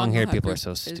 the Long-haired non-mohawk people are group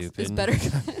so is stupid. better.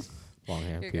 Long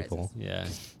hair Your guys' people. Yeah.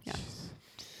 Yeah.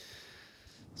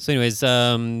 So, anyways,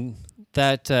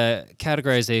 that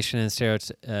categorization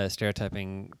and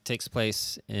stereotyping takes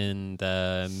place in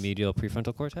the medial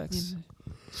prefrontal cortex.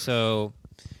 So,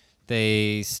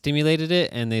 they stimulated it,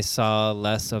 and they saw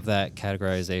less of that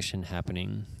categorization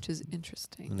happening Which is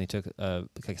interesting. when they took like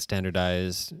a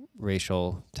standardized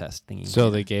racial test thingy. So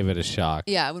they gave it a shock.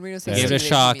 Yeah, when Reno they says gave it a stimulation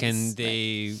shock, means- and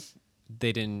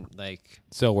they didn't like.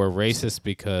 So we're racist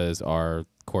because our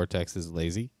cortex is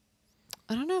lazy.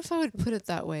 I don't know if I would put it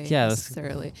that way Yeah, that's-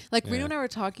 necessarily. Like Reno Yeah. and I were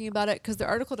talking about it because the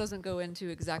article doesn't go into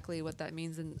exactly what that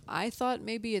means, and I thought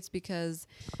maybe it's because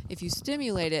if you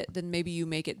stimulate it, then maybe you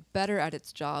make it better at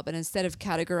its job, and instead of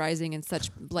categorizing in such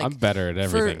like I'm better at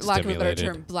everything for lack of a better stimulated.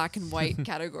 term, black and white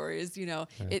categories,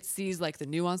 it sees like the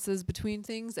nuances between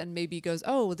things and maybe goes,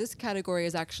 oh, well, this category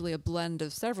is actually a blend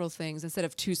of several things instead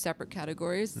of 2 separate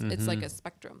categories. It's like a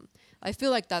spectrum. I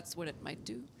feel like that's what it might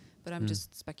do, but I'm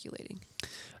just speculating.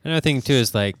 Another thing too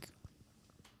is like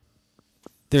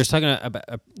they're talking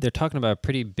about a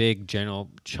pretty big general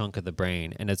chunk of the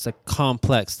brain, and it's a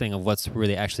complex thing of what's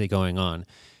really actually going on.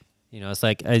 It's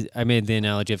like I made the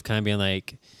analogy of kind of being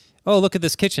like, oh, look at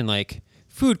this kitchen, like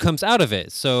food comes out of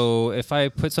it. So if I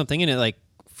put something in it, like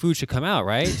food should come out,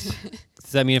 right?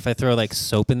 Does that mean if I throw like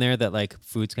soap in there that like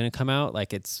food's gonna come out?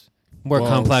 Like it's more Well-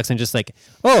 complex than just like,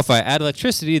 oh, if I add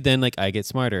electricity, then like I get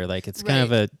smarter. Like it's kind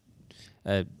of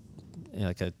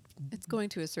like a It's going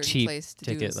to a certain cheap place to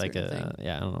do a ticket, like certain thing.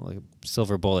 I don't know, like a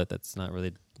silver bullet that's not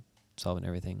really solving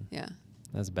everything. Yeah.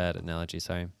 That's a bad analogy.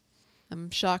 Sorry. I'm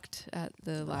shocked at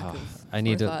the lack Oh, of I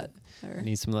need to- forethought there. I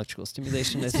need some electrical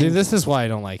stimulation. I See, think. this is why I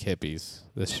don't like hippies.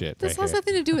 This shit This right has here.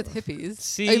 nothing to do with hippies.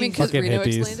 See? I mean, because Fucking Reno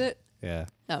hippies. explained it. Yeah.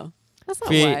 No, that's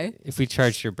not If why. we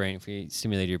charged your brain, if we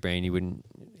stimulated your brain, you wouldn't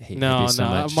hate No, hippies so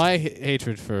much. my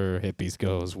hatred for hippies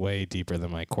goes way deeper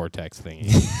than my cortex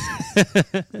thingy.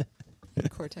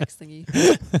 Cortex thingy.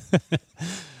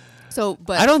 So,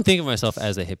 but I don't think of myself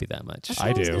as a hippie that much. That's what I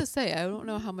I was do. gonna say. I don't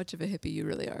know how much of a hippie you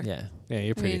really are. Yeah. Yeah,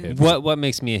 you're pretty mean- hippie. What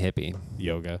makes me a hippie?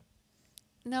 Yoga,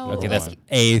 No, Okay, that's that's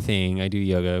a thing. I do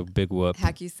yoga. Big whoop.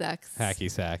 hacky sex.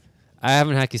 hacky sack. I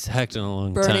haven't hacky sacked in a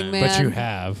long Burning time. Man. But you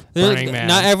have There's- Burning Man.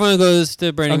 Not everyone goes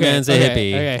to Burning Okay, Man's a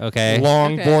okay, hippie. Okay.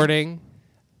 Longboarding.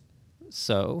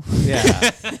 So, Yeah.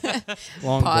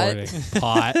 Longboarding.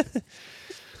 Pot.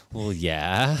 well,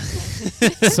 yeah.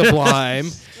 Sublime.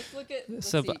 Let's look at. Let's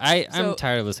So see. I'm So,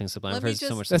 tired of listening to Sublime. let I've me heard so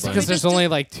just- much That's Sublime. because there's just only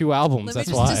like 2 albums. Let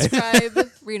me That's just why. describe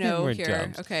Reno We're here.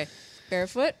 dumb. Okay,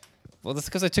 barefoot, Well, that's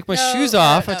because I took my No, shoes no,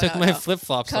 off. no, I took no, my no. flip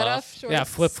flops Cut off. off shorts. Yeah,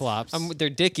 flip flops.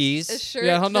 They're Dickies. A shirt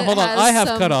Yeah, hold on, that hold on. has I have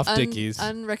some cut off Dickies.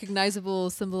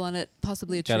 unrecognizable symbol on it,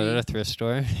 possibly a tree. Got it at a thrift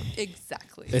store.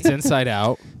 Exactly. It's inside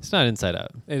out. It's not inside out.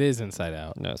 It is inside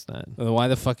out. No, it's not. Well, why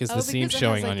the fuck is Oh, the seam because it has,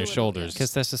 showing like, on a your little- shoulders?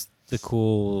 Because that's just the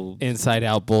cool. Inside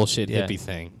out bullshit Yeah. hippie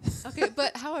thing. Okay,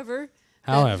 but however,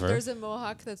 However. there's a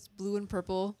mohawk that's blue and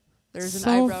purple. There's an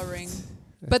So eyebrow ring.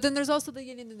 But then there's also the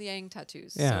yin and the yang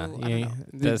tattoos. Yeah, so I don't know.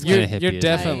 That's you're, kinda hippie, you're isn't it?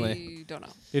 definitely I don't know.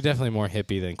 you're definitely more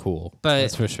hippie than cool. But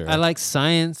that's for sure. I like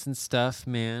science and stuff,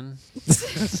 man.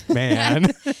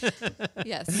 man.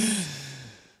 Yes.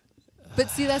 But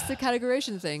see, that's the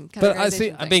categorization thing. But I see-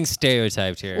 categorization I'm thing. being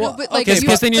stereotyped here. Well, No, but like okay, you-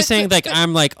 because then you're but- saying but- like but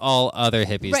I'm like all other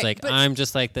hippies. Right, like but- I'm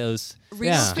just like those.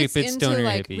 Reno Yeah. fits Stupid into stoner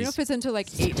like hippies. Reno fits into like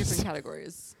 8 different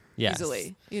categories Yes.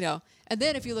 easily, you know. And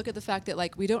then if you look at the fact that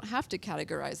like we don't have to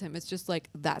categorize him, it's just like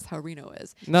that's how Reno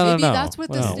is. No, Maybe no. that's what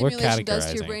the No, we're stimulation does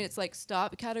to your categorizing. brain. It's like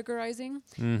stop categorizing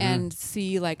Mhm. and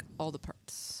see like all the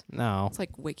parts. No, It's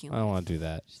like waking I up. don't want to do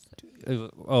that.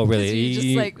 Oh really? 'Cause you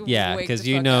just, like, yeah, wake because the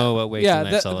you fuck know up. what waking Yeah,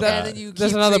 life's all that- about. And then you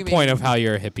There's keep another dreaming. point of how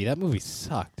you're a hippie. That movie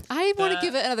sucked. I want to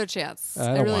give it another chance. I I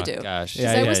don't really want- do. Gosh,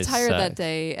 Yeah, I you was guys tired that suck.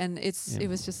 day, and it Yeah.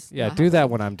 was just Yeah, not do that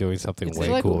happening. when I'm doing something It's way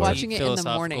like cooler. watching it in the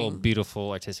Philosophical, morning. beautiful,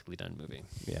 artistically done movie.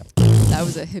 Yeah, That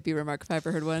was a hippie remark if I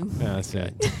ever heard one. yeah, that's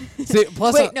it. See,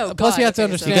 plus, Wait, no, plus you God, have to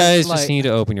okay, so- You understand. guys like, just need to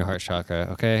open your heart chakra,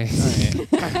 okay?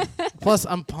 Okay. Plus,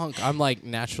 I'm punk. I'm like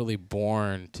naturally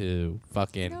born to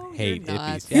fucking No, hate you're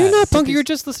not. hippies. You're Yeah, not punk. You because- were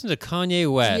just listening to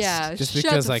Kanye West. Yeah, just shut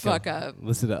because the I fuck can up.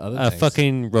 listen to other A things.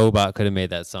 fucking robot could have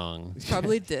made that song.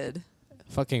 Probably did.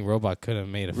 fucking robot could have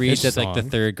made a Reads fish at like the song.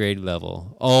 3rd grade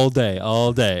level all day,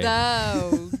 all day.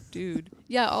 No, dude.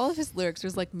 Yeah, all of his lyrics,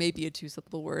 there's like maybe a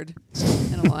 2-syllable word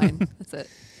in a line. That's it.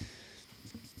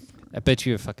 I bet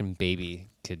you a fucking baby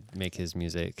could make his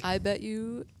music. I bet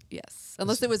you, yes.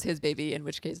 Unless it was his baby, in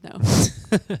which case, no.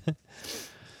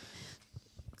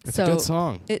 It's So a good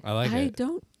song. It, I like it.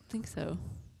 don't think so.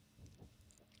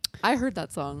 I heard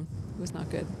that song. It was not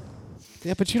good.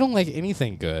 Yeah, but you don't like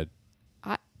anything good.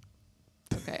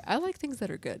 Okay, I like things that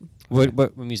are good.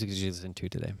 What music did you listen to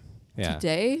today? Yeah.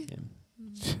 Today?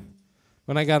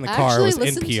 When I got in the I car, it actually was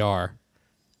listened to- NPR.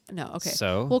 No, okay.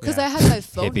 So Well, because Yeah. I had my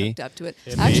phone Hippie. hooked up to it.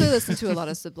 Hippie. I actually listened to a lot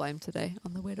of Sublime today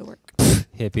on the way to work.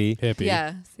 hippie. Hippie.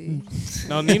 Yeah, see.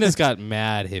 No, Nina's got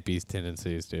mad hippies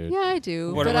tendencies, dude. Yeah, I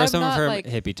do. What but are I'm some not of her like,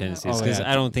 hippie tendencies? Oh, Because yeah.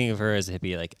 I don't think of her as a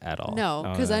hippie like at all. No,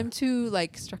 Oh, because yeah. I'm too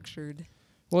like structured.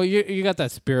 Well, you got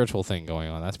that spiritual thing going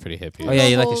on. That's pretty hippie. Oh yeah,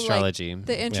 you like The whole, like, astrology.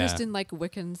 The interest Yeah. in like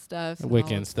Wiccan stuff, and Wiccan all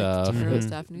of, like, stuff, tarot Mhm.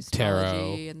 stuff, and tarot.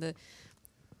 astrology, and the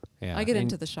Yeah. I get And-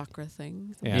 into the chakra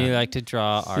thing. Yeah. And you like to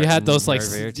draw art. You had and those, like, are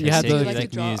very you had artistic, those- you like like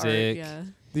to draw music. art. Yeah,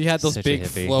 You had those Such a big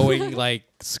hippie. flowing like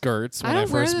skirts when I I,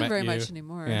 don't wear first them met very you. much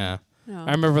anymore. Yeah. No.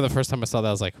 I remember the first time I saw that,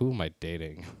 I was like, "Who am I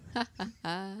dating?" Ah, Dating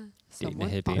a someone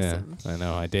hippie. awesome. Yeah, I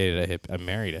know. I dated a I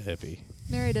married a hippie.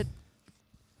 Married it.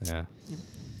 Yeah.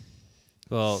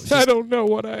 Well, I don't know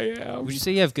what I am. would you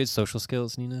say you have good social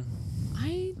skills, Nina?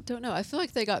 I don't know. I feel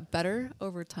like they got better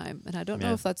over time, and I don't know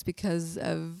Yeah. if that's because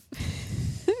of.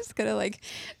 I'm just gonna like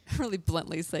really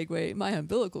bluntly segue my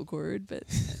umbilical cord, but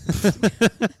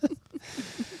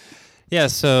Yeah,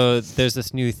 so there's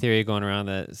this new theory going around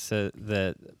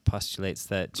that postulates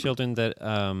that children that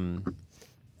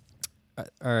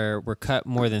were cut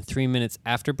more than 3 minutes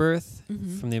after birth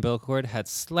Mhm. from the umbilical cord had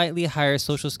slightly higher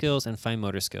social skills and fine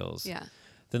motor skills yeah.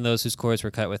 than those whose cords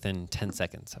were cut within 10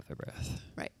 seconds of their birth.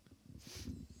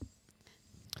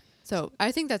 So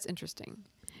I think that's interesting.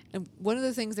 And one of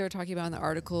the things they were talking about in the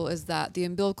article is that the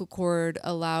umbilical cord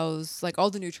allows like all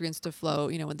the nutrients to flow,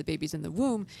 you know, when the baby's in the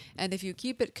womb. And if you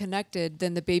keep it connected,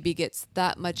 then the baby gets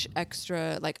that much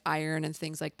extra like iron and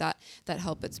things like that that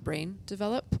help its brain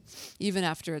develop even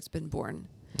after it's been born.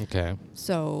 Okay.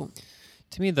 So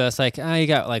To me, that's like, you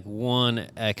got like one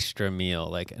extra meal,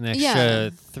 like an extra Yeah.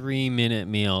 3-minute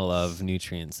meal of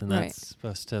nutrients, and Right. that's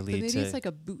supposed to but lead maybe to. it's like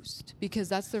a boost because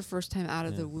that's their first time out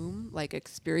of Yeah. the womb, like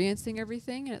experiencing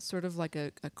everything. And it's sort of like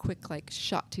a quick like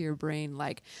shot to your brain,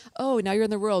 like, oh, now you're in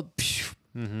the world.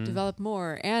 Mhm. Develop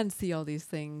more and see all these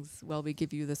things while we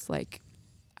give you this like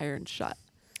iron shot.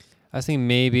 I was thinking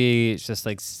maybe it's just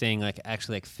like staying like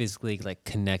actually like physically like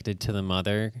connected to the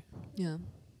mother, Yeah.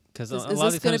 because Is a lot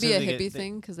this of going times to be a they hippie get-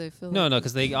 thing? Because I feel No, like no,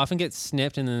 because they often get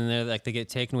snipped and then they're like they get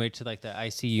taken away to like the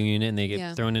ICU unit and they get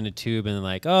Yeah. thrown in a tube and then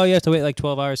like, oh, you have to wait like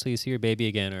 12 hours till you see your baby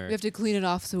again, or you have to clean it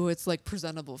off so it's like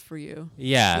presentable for you.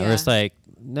 yeah, or Yeah. it's like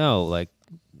no, like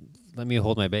let me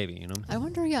hold my baby, you know. I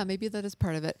wonder, yeah, maybe that is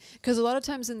part of it. Because a lot of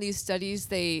times in these studies,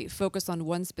 they focus on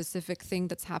one specific thing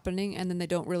that's happening and then they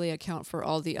don't really account for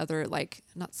all the other, like,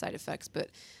 not side effects, but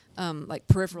like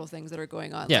peripheral things that are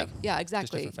going on. Yeah. Like, yeah,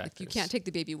 exactly. different Like you factors. can't take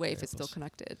the baby away if it's still Variables.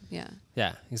 connected. Yeah.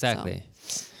 Yeah, exactly.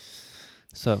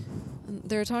 So,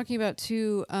 They're talking about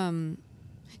too.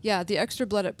 The extra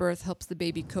blood at birth helps the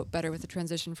baby cope better with the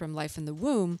transition from life in the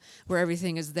womb, where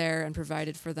everything is there and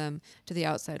provided for them, to the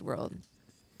outside world.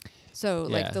 So,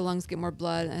 Yeah. like the lungs get more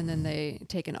blood, and then they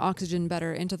take in oxygen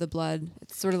better into the blood.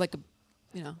 It's sort of like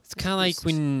it's kind of like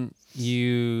when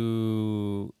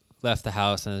you left the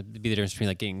house, and it'd be the difference between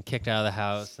like getting kicked out of the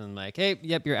house and like, hey,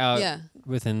 yep, you're out Yeah.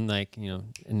 within like,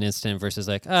 an instant versus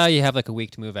like, oh, you have like a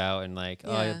week to move out and like,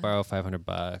 oh, Yeah. you borrow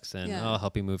 $500 and Yeah. I'll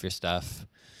help you move your stuff.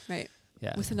 Right.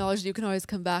 Yeah. With the knowledge that you can always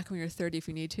come back when you're 30 if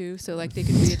you need to. So like they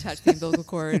could reattach the umbilical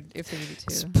cord if they needed to.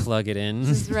 Just plug it in.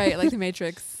 This is right, like the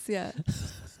Matrix. Yeah.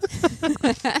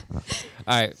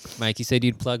 All right, Mike, you said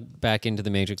you'd plug back into the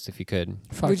Matrix if you could.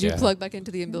 Fuck Would you yeah. plug back into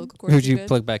the umbilical cord? Would if you could?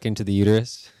 plug back into the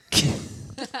uterus?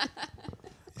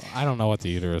 I don't know what the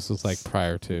uterus was like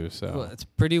prior to, so Well, it's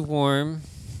pretty warm,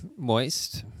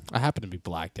 moist. I happen to be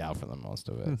blacked out for the most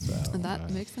of it. So And that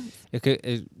makes sense. It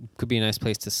could be a nice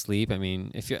place to sleep. I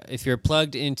mean, if you're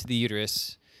plugged into the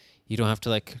uterus, you don't have to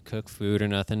like cook food or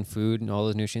nothing. Food and all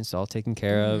those nutrients all taken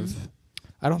care of.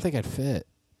 I don't think I'd fit.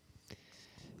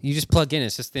 You just plug in.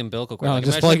 It's just the umbilical cord. No, Like,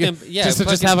 just imagine plug like in. yeah, just to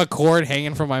plug just in- have a cord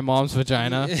hanging from my mom's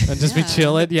vagina and just be Yeah.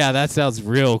 chilling. Yeah, that sounds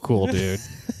real cool, dude.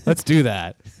 Let's do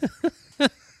that.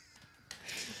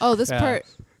 Oh, this Yeah. part.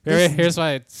 Here's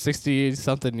my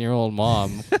 60-something-year-old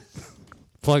mom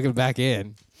plugging back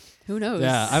in. Who knows?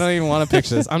 Yeah, I don't even want to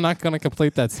picture this. I'm not going to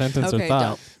complete that sentence Okay, or thought.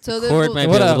 don't. So the cord might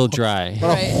be What a a- little dry. What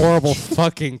Right. a horrible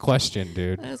fucking question,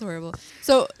 dude. that is horrible.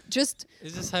 So just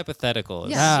It's just hypothetical.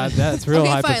 Yeah. Yeah, that's real okay,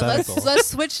 hypothetical. fine. Let's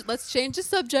switch. Let's change the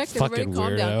subject. Everybody, Fucking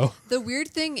calm down. weirdo. The weird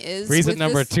thing is Reason with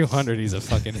number this, 200, he's a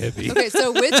fucking hippie. Okay,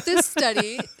 so with this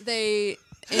study, they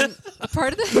in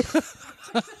part of the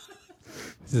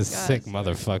He's a God. sick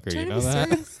motherfucker, you trying to know be that?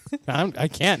 serious. I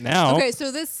can't now. Okay,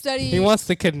 so this study. He wants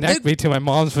to connect The- me to my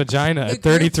mom's vagina the at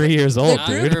 33 group- years old, the Not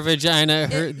group- dude. her vagina,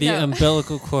 the no.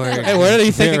 umbilical cord. Hey, where do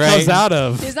you think it Right. comes out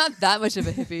of? He's not that much of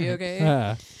a hippie, okay?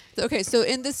 Yeah. Okay, so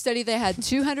in this study, they had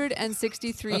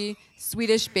 263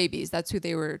 Swedish babies. That's who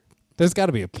they were. There's got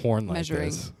to be a porn like Measuring.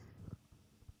 this.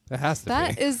 There has to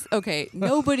That be. is okay.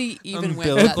 Nobody even went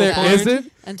Umbilical that If there far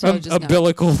isn't, until just now.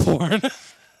 umbilical porn.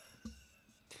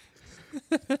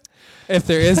 If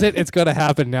there isn't, it's going to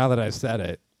happen now that I've said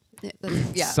it.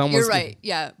 Yeah, Someone's you're right.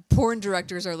 Yeah, porn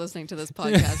directors are listening to this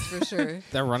podcast for sure.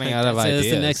 They're running out of That's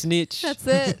ideas. the next niche. That's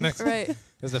it. Right.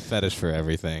 There's a fetish for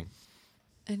everything.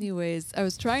 Anyways, I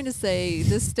was trying to say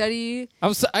this study.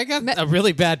 I got Me- a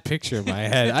really bad picture in my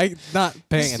head. I'm not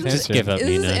paying Just attention. give up. This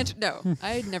is Nina. no,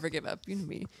 I'd never give up. You know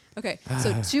me. Okay,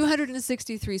 so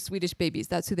 263 Swedish babies.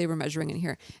 That's who they were measuring in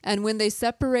here. And when they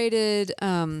separated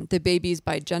the babies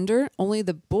by gender, only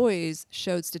the boys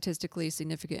showed statistically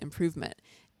significant improvement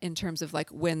in terms of like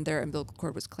when their umbilical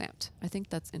cord was clamped. I think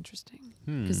that's interesting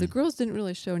because the girls didn't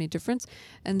really show any difference,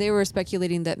 and they were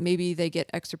speculating that maybe they get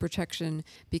extra protection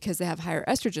because they have higher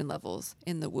estrogen levels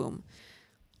in the womb.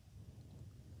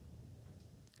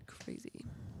 Crazy.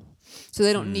 So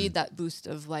they don't need that boost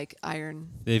of like iron.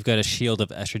 They've got a shield of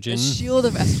estrogen. A shield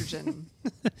of estrogen.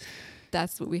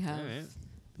 That's what we have. All right.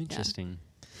 Interesting.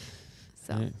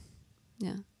 So, All right.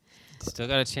 yeah. Still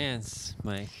got a chance,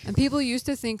 Mike. And people used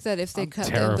to think that if they I'm cut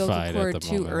the terrified umbilical at cord the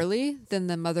too moment. early, then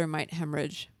the mother might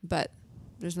hemorrhage. But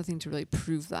there's nothing to really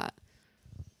prove that.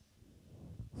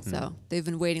 So they've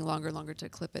been waiting longer and longer to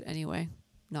clip it anyway.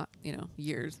 Not,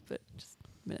 years, but just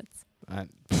minutes.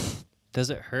 Does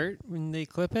it hurt when they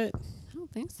clip it? I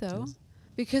don't think so.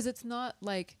 Because it's not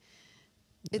like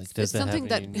it's does it have something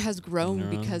that any has grown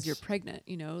because neurons? you're pregnant,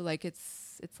 like it's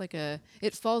like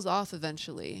it falls off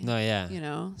eventually. No,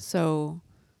 yeah. So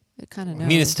it kind of knows. I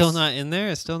mean, it's still not in there.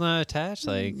 It's still not attached.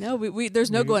 Like no, we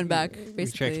there's no going back.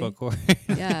 Basically, retractable cord.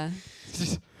 yeah.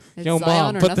 It's Yo,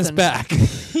 Zion mom, or put this nothing. back.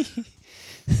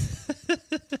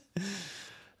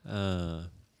 uh,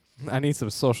 I need some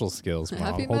social skills, mom.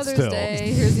 Happy Hold Mother's still.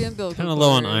 Day. Here's the umbilical kind of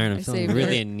low on cord. iron. I I'm feeling saved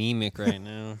really it. anemic right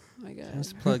now. Oh my god.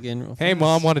 Just plug in. Real Hey, fast.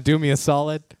 mom, want to do me a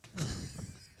solid?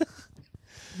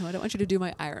 No, I don't want you to do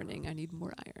my ironing. I need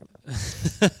more iron.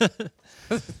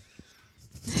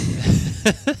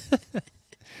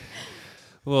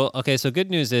 Well, okay. So good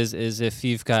news is if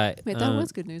you've got Wait, that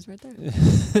was good news right there.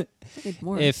 I need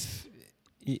more.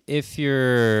 if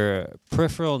your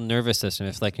peripheral nervous system,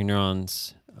 if like your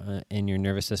neurons in your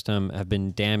nervous system have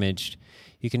been damaged,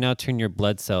 you can now turn your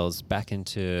blood cells back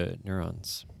into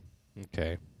neurons.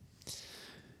 Okay.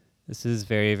 This is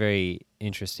very, very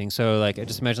interesting. So, like, I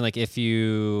just imagine, like, if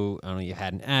you, I don't know, you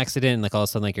had an accident and, like, all of a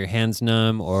sudden, like, your hand's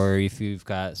numb, or if you've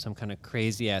got some kind of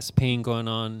crazy-ass pain going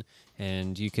on,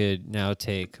 and you could now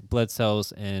take blood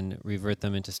cells and revert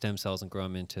them into stem cells and grow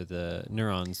them into the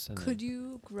neurons. And Could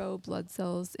you grow blood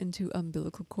cells into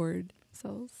umbilical cord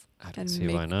cells? I don't and see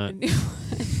why make not. a new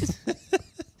one?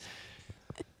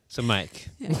 So, Mike,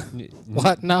 Yeah.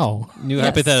 What? No. new Yes.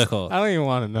 hypothetical. I don't even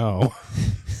want to know.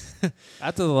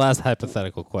 After the last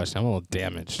hypothetical question, I'm a little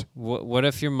damaged. What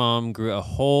if your mom grew a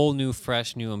whole new,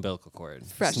 fresh, new umbilical cord?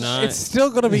 Fresh. It's not. It's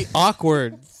still going to be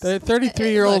awkward. The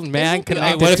 33-year-old Look, man it won't be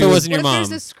connected awkward. What if it to- wasn't your What if mom?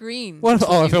 there's a screen? What if,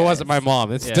 between if it you wasn't my guys?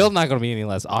 mom? It's Yeah. still not going to be any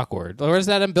less awkward. Where does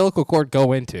that umbilical cord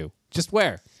go into? Just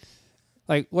where?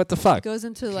 Like, what the fuck? It goes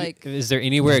into like Is there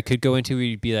anywhere it could go into where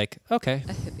you'd be like, okay?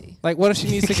 a hippie. Like, what if she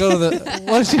needs to go to the?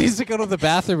 What if she needs to go to the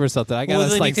bathroom or something? I Well, gotta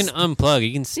then like. you can unplug.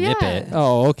 You can snip Yeah. it.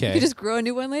 Oh, You okay. could just grow a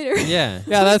new one later. Yeah.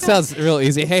 Yeah, that sounds real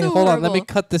easy. Hey, so hold on. Let me horrible.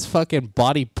 cut this fucking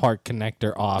body part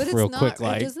connector off But it's real not. quick. It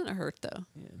Like, doesn't hurt though.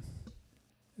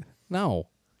 no,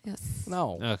 Yes.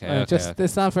 no. Okay, Just okay.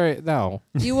 it's not very. No.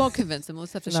 You won't convince him. We'll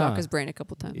just have to shock Nah. his brain a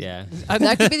couple times. Yeah.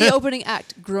 That could be the opening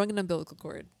act. Growing an umbilical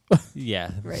cord.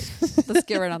 Yeah. Right. Let's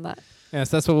get right on that. Yes,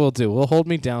 that's what we'll do. We'll hold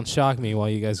me down, shock me while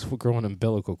you guys grow an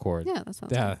umbilical cord. Yeah, that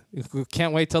sounds Yeah. good. We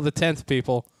can't wait till the 10th,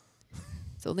 people.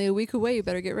 It's only a week away. You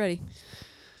better get ready.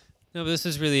 No, but this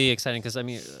is really exciting because I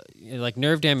mean, like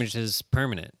nerve damage is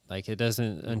permanent. Like it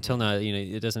doesn't until now. You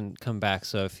know, it doesn't come back.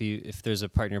 So if there's a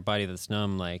part in your body that's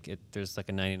numb, like there's like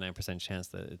a 99% chance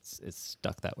that it's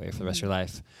stuck that way for the rest of your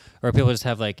life. Or people just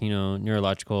have like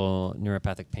neurological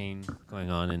neuropathic pain going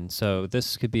on, and so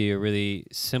this could be a really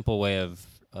simple way of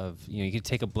you could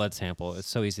take a blood sample. It's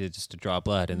so easy just to draw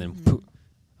blood and then poof.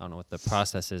 I don't know what the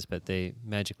process is, but they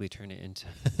magically turn it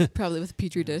into. Probably with a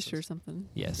petri dish or something.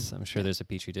 Yes, I'm sure there's a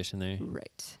petri dish in there,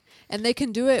 Right. And they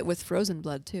can do it with frozen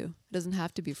blood too. It doesn't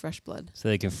have to be fresh blood. so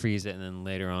they can freeze it and then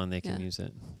later on they can Yeah. use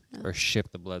it Yeah. or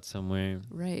ship the blood somewhere.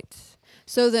 Right.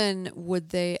 So then would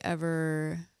they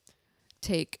ever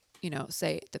take,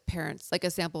 say the parents, like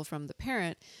a sample from the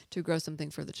parent to grow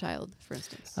something for the child, for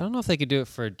instance? I don't know if they could do it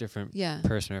for a different Yeah.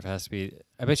 person or if it has to be.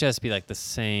 I bet you it has to be like the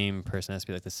same person. It has to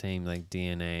be like the same like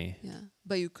DNA. Yeah.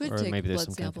 But you could Or take maybe there's blood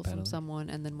some kind of sample from compatibility. someone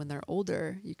and then when they're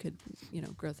older, you could,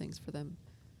 grow things for them.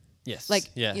 Yes.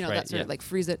 Like, yeah, right, that sort yeah. of like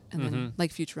freeze it and then Mhm.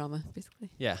 like Futurama, basically.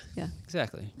 Yeah. Yeah.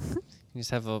 Exactly. You just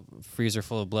have a freezer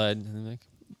full of blood and then like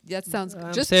That sounds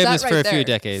I'm just saving that this right for a there. few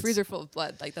decades. Freezer full of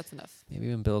blood, like that's enough. maybe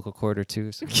an umbilical cord or two.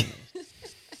 Or something.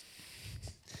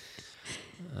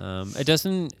 It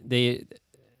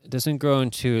doesn't grow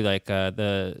into like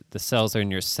the cells that are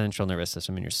in your central nervous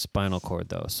system in your spinal cord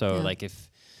though. So Yeah. like if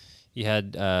you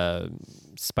had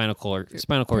spinal cord If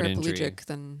you're injury, paraplegic,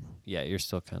 then yeah, you're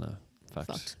still kind of fucked.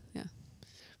 fucked. Yeah.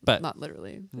 But Not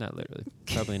literally. not literally,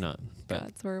 probably not. God,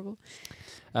 it's horrible.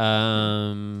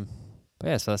 But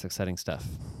yeah, so that's exciting stuff.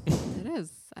 It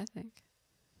is, I think.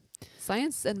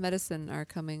 Science and medicine are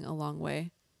coming a long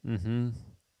way, Mm-hmm.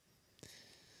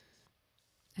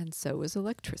 and so is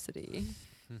electricity.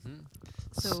 Mm-hmm.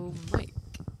 So, Mike,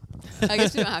 I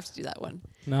guess we don't have to do that one.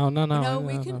 No.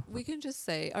 We can just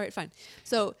say, all right, fine.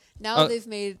 So now Oh. they've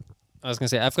made. I was gonna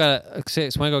say I've got so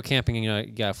when I go camping, you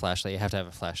got a flashlight. You have to have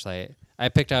a flashlight. I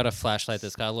picked out a flashlight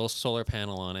that's got a little solar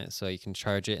panel on it, so you can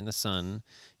charge it in the sun,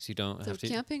 so you don't So have to.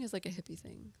 camping is like a hippie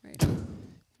thing, right?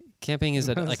 Camping is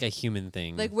like a human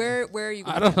thing. Like where are you?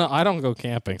 Going I don't know. I don't go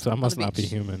camping, so I must the not be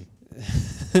beach. human.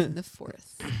 In the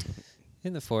forest,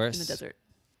 in the in forest, the desert.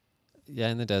 Yeah,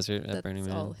 in the desert That's at Burning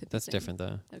all Man. hippie That's thing. different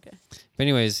though. Okay. But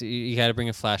anyways, you got to bring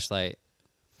a flashlight,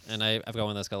 and I've got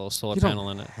one that's got a little solar You panel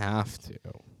don't on it. have to.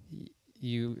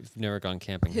 You've never gone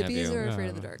camping, have Hippies you? are afraid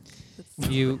of the No. dark.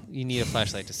 That's You need a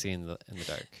flashlight to see in the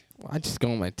dark. Well, I just go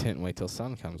in my tent and wait till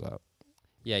sun comes up.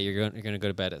 Yeah, you're gonna go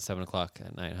to bed at 7:00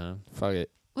 at night, huh? Fuck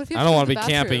it. What if you I have don't to want go to to be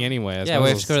the camping bathroom? anyway. Yeah, we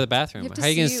have to go to the bathroom. You have to How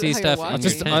are you gonna see see how you're stuff walking. in I'll your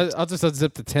just tent? I'll just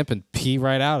unzip the tent and pee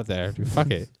right out of there. Dude,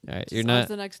 fuck it. All right, Just you're on not to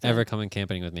the next ever day. coming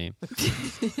camping with me.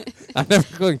 I've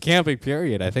never gone camping.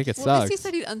 Period. I think it Well, at least he sucks.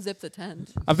 said he'd unzip the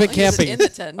tent. I've been As long as it's camping. in the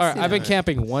tent. All right, you I've been know.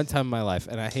 camping one time in my life,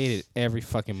 and I hated every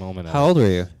fucking moment of How it. old were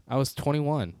you? I was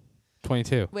 21,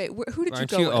 22. Wait, who did Aren't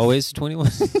you you go with? always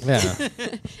 21? Yeah.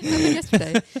 Happened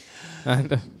yesterday.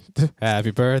 And,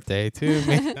 happy birthday to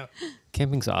me.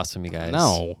 Camping's awesome, you guys.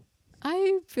 No.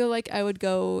 I feel like I would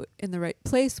go in the right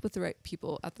place with the right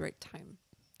people at the right time.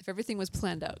 If everything was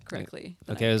planned out correctly.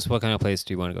 then Okay, so what kind of place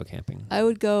do you want to go camping? I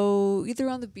would go either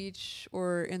on the beach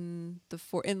or in the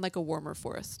in like a warmer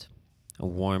forest. a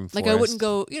warm Like forest. I wouldn't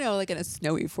go, like in a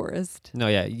snowy forest. No,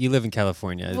 yeah, you live in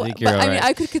California. I Well, think but you're all I mean, right.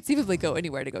 I could conceivably go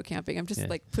anywhere to go camping. I'm just Yeah.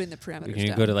 like putting the parameters Can you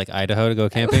down. go to like Idaho to go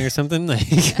camping or something? Like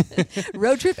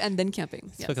Road trip and then camping.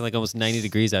 it's Yes. fucking like almost 90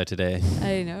 degrees out today.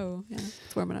 I know. Yeah,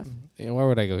 it's warm enough. Yeah, where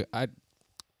would I go? I'd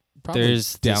probably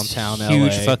There's downtown this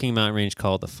huge LA. fucking mountain range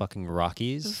called the fucking The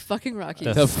Rockies. fucking Rockies.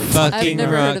 The The fucking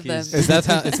never heard of Rockies. them.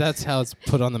 Is that how it's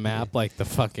put on the map? Like the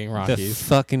fucking The Rockies.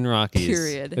 fucking Rockies.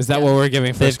 Period. Is that Yeah. what we're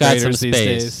giving They've first got some graders these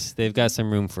space. days? They've got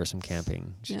some room for some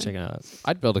camping. You should Yeah. check it out.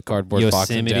 I'd build a cardboard box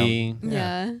and down. Yosemite.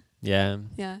 Yeah. Yeah.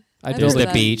 Yeah. I'd I've There's build heard the of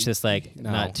that. beach that's like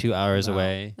No. not 2 hours No.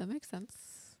 away. That makes sense.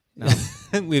 No.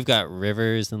 We've got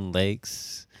rivers and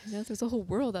lakes. Yeah, there's a whole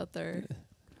world out there.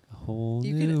 A whole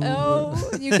You new could world.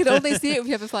 you could only see it if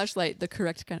you have a flashlight, the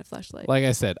correct kind of flashlight. Like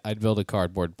I said, I'd build a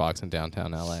cardboard box in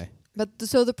downtown LA. But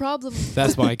so the problem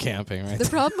That's my camping, right? the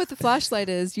problem with the flashlight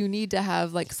is you need to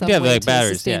have like some Yeah, way like to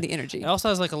batteries, sustain yeah. the energy. It also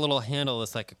has like a little handle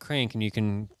that's like a crank, and you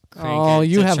can crank Oh, it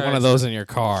you to have one charge. of those in your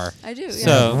car. I do. Yeah.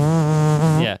 So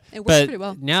yeah, It works but pretty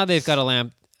well. now they've got a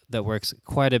lamp that works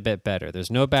quite a bit better.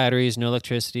 There's no batteries, no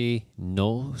electricity,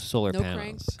 no solar No panels.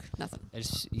 crank, nothing. It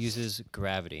just uses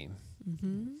gravity.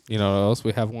 Mm-hmm. You know what else?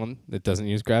 We have one that doesn't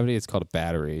use gravity. It's called a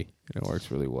battery, and it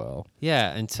works really well.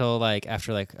 Yeah, until like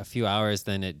after like a few hours,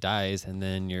 then it dies, and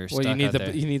then you're Well, stuck you need out the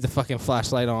there. you need the fucking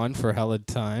flashlight on for hella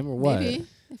time, or what? Maybe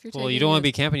if you're Well, you taking don't want to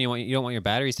it- be camping. You don't want your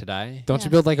batteries to die. Don't Yeah. you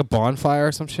build like a bonfire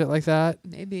or some shit like that?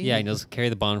 Maybe. Yeah, and you'll just carry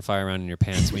the bonfire around in your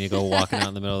pants when you go walking out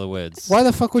in the middle of the woods. Why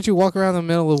the fuck would you walk around the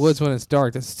middle of the woods when it's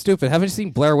dark? That's stupid. Haven't you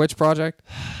seen Blair Witch Project?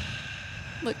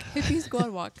 Look, hippies go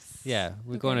on walks. Yeah,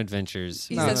 we go on Okay. adventures.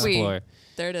 He We says we. explore.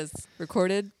 There it is.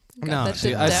 Recorded. Got No, that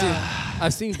shit dude, down.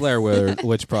 I've seen Blair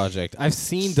Witch Project. I've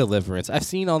seen Deliverance. I've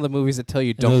seen all the movies that tell you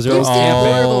And don't those go are Those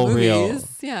camping. all horrible real. movies.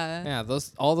 Yeah. Yeah,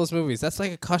 all those movies. That's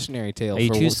like a cautionary tale Are you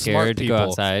for too smart scared to people. go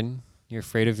outside? You're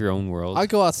afraid of your own world. I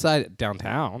go outside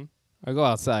downtown. I go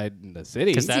outside in the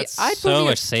city. Because See, that's I'd so be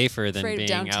much safer than afraid of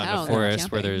being out in downtown the than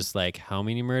forest where camping. there's like how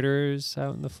many murderers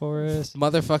out in the forest?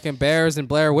 Motherfucking bears and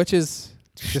Blair Witches.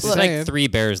 Just There's saying. like 3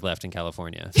 bears left in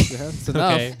California. Yeah, it's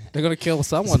enough. Okay. They're gonna kill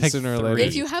someone like sooner or 3. later.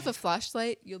 If you have a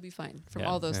flashlight, you'll be fine from Yeah.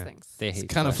 all those Yeah. things. They hate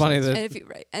kind of funny flashlights.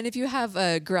 that And if you have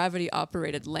a gravity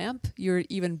operated lamp, you're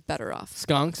even better off.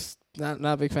 skunks. Not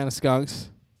a big fan of skunks.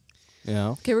 You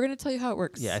know, Okay, we're gonna tell you how it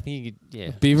works. Yeah, I think you could.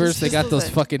 Yeah. beavers. They just got a those little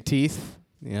bit. fucking teeth.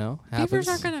 You know, Beavers happens.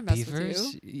 aren't gonna mess Beavers?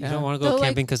 with you. You Yeah. don't want to go They'll, like-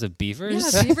 camping because of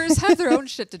beavers? Yeah, beavers have their own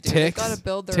shit to do. They Ticks. gotta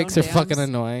build their Ticks own are fucking dams.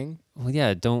 annoying. Well,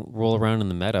 yeah, don't roll around in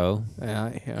the meadow.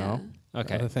 Yeah, you know.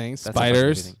 Okay. Other things. That's a fucking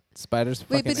Spiders. thing. Spiders. Wait,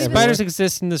 fucking but even- everywhere. Spiders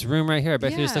exist in this room right here. I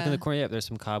bet if you're stuck in Yeah. the corner, yeah, there's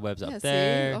some cobwebs Yeah, up see?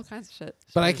 there. All kinds of shit.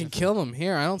 But I Spiders can are- kill them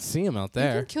here. I don't see them out You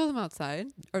there. can kill them outside,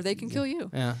 or they can kill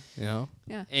you. Yeah, you know.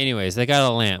 Yeah. Anyways, they got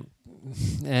a lamp.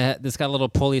 It's got a little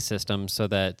pulley system so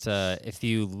that if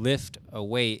you lift a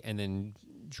weight and then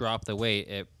drop the weight,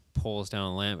 it pulls down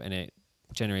a lamp and it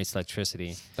generates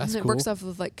electricity. That's and it cool. works off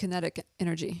of like kinetic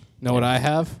energy. Know what I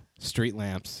have? Street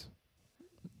lamps.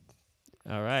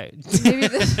 All right. Maybe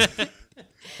the,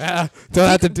 Don't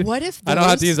have to do. what if I don't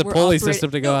have to those use a were pulley operated-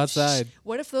 system to go No, outside.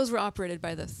 What if those were operated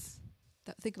by this?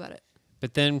 Think about it.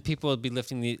 But then people would be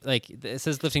lifting it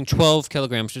says lifting 12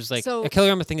 kilograms, which is like So- a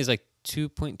kilogram I think is like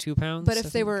 2.2 pounds. But I if they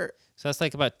think. were So that's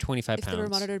like about 25 if pounds. they were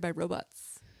monitored by robots.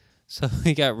 So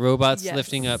we got robots Yes.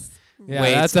 lifting up Yeah,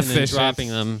 weights that's and then efficient. dropping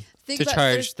them. Think to about-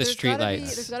 charge there's- the there's street gotta be-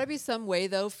 lights. There's got to be some way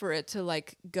though for it to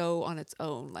like go on its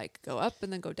own, like go up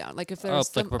and then go down. Like if there's Oh,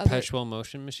 some like a other- perpetual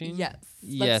motion machine? Yes.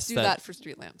 Yes, Let's do that- that for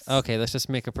street lamps. Okay, let's just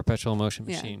make a perpetual motion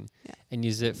Yeah, machine yeah. and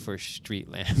use it for street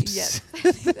lamps. Yes.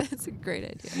 That's a great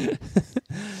idea.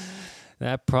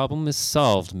 That problem is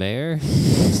solved, Mayor.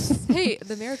 Hey,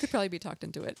 the mayor could probably be talked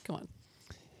into it. Come on.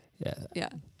 Yeah. Yeah.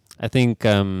 I think we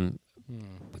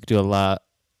could do a lot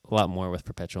more with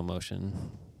perpetual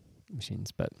motion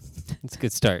machines, but it's a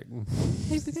good start.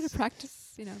 Hey, we gotta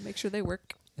practice. Make sure they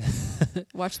work.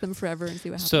 Watch them forever and see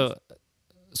what happens.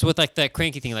 So with like that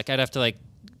cranky thing, like I'd have to like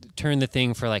turn the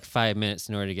thing for like 5 minutes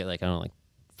in order to get like, I don't know, like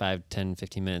 5, 10,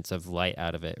 15 minutes of light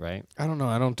out of it, right? I don't know.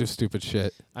 I don't do stupid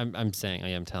shit. I'm saying,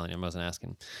 I'm telling you, I wasn't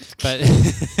asking. But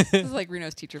This is like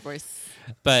Reno's teacher voice.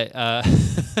 but Plow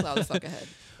the fuck ahead.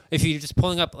 if you're just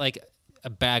pulling up like a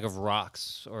bag of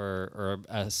rocks or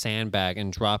a sandbag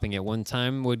and dropping it one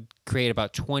time would create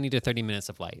about 20 to 30 minutes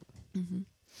of light. Mm-hmm.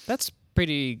 That's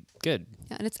pretty good.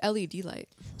 Yeah, and it's LED light.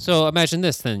 So imagine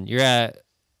this then. You're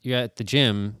at the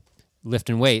gym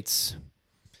lifting weights.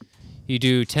 You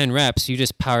do 10 reps, you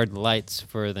just powered the lights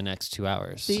for the next 2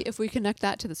 hours. See, if we connect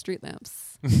that to the street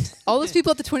lamps, all those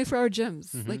people at the 24-hour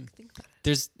gyms, like, think about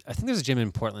it. I think there's a gym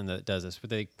in Portland that does this,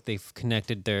 where they've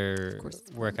connected their Of course.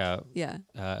 workout Yeah.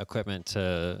 equipment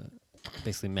to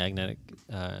basically magnetic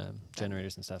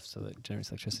generators and stuff, so that it generates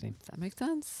electricity. That makes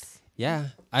sense. Yeah,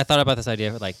 I thought about this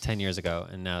idea like 10 years ago,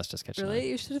 and now it's just catching Really? on.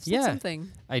 You should have said Yeah.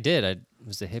 something. I did. I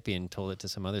was a hippie and told it to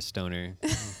some other stoner.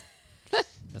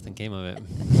 Nothing came of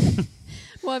it.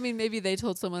 Well, I mean, maybe they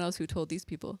told someone else who told these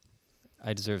people.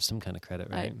 I deserve some kind of credit,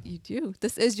 right? You do.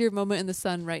 This is your moment in the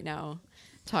sun right now,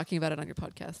 talking about it on your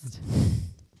podcast.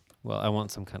 Well, I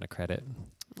want some kind of credit.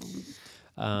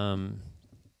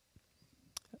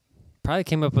 Probably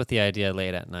came up with the idea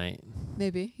late at night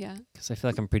Maybe, yeah. because I feel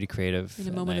like I'm pretty creative. In a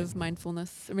at moment night. of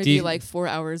mindfulness. Or Do maybe you- like 4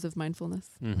 hours of mindfulness.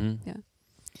 Mm-hmm. Yeah.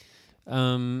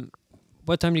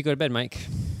 What time do you go to bed, Mike?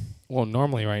 Well,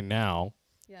 normally right now,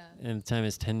 Yeah. And the time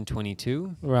is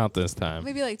 10:22. around this time,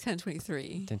 Maybe like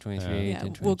 10:23. 10:23. Yeah,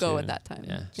 10:22. we'll go at that time.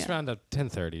 Yeah. just around at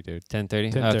 10:30, dude.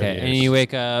 10:30. 10:30 Okay, and -ish. you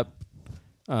wake up.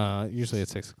 Usually at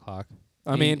 6 o'clock.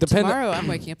 I You- mean, depend. Tomorrow I'm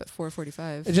waking up at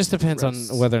 4:45. It just depends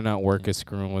Gross. on whether or not work Yeah. is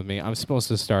screwing with me. I'm supposed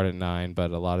to start at 9,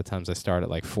 but a lot of times I start at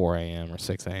like 4 a.m. or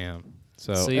 6 a.m.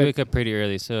 So you wake up pretty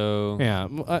early. So yeah,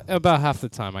 about half the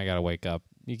time I gotta wake up.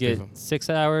 you get 6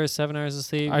 hours, 7 hours of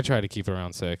sleep, I try to keep it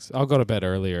around 6. I'll go to bed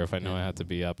earlier if I know Yeah. I have to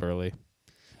be up early.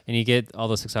 and you get all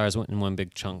those 6 hours in one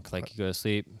big chunk. Like you go to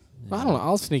sleep. I don't know.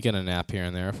 I'll sneak in a nap here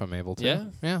and there if I'm able to. Yeah?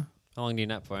 Yeah. How long do you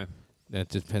nap for? It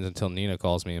just depends until Nina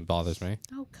calls me and bothers me.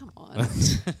 Oh, come on.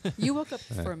 You woke up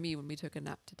before me when we took a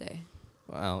nap today.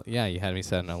 Well, yeah, you had me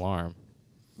set an alarm.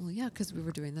 Well, yeah, because we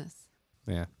were doing this.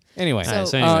 Yeah. Anyway. So-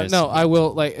 So anyways, no, I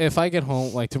will, like, if I get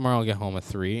home, like, tomorrow I'll get home at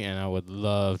 3, and I would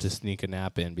love to sneak a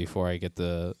nap in before I get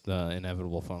the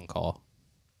inevitable phone call.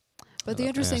 But the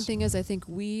interesting Yes. thing is, I think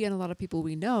we and a lot of people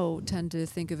we know tend to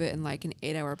think of it in like an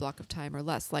 8-hour block of time or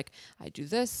less. Like I do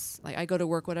this, like I go to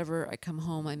work, whatever. I come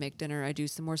home, I make dinner, I do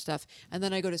some more stuff, and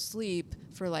then I go to sleep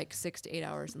for like 6 to 8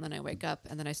 hours, and then I wake up,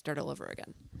 and then I start all over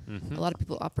again. Mhm. A lot of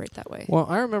people operate that way. Well,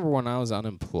 I remember when I was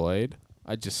unemployed,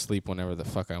 I'd just sleep whenever the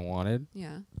fuck I wanted.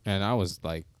 Yeah. And I was,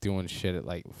 like, doing shit at,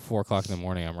 like, 4 o'clock in the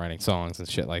morning. I'm writing songs and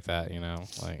shit like that, you know?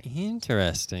 Like,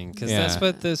 Interesting, because Yeah. that's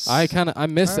what this. I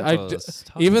miss it. article is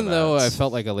talking Even though about. I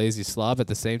felt like a lazy slob, at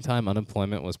the same time,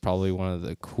 unemployment was probably one of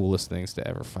the coolest things to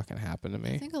ever fucking happen to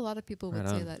I me. think a lot of people would Right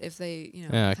say on. that if they, you know.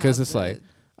 Yeah, 'cause have it's like, the-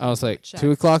 I was like, check.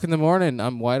 2 o'clock in the morning,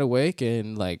 I'm wide awake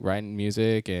and, like, writing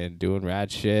music and doing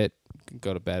rad shit.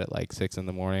 Go to bed at, like, 6 in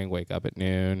the morning, wake up at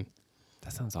noon.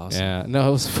 That sounds awesome. Yeah, no,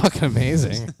 it was fucking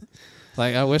amazing.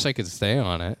 Like, I wish I could stay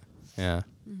on it. Yeah.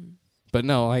 Mhm. But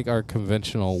no, like, our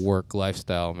conventional work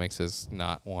lifestyle makes us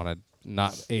not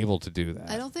able to do that.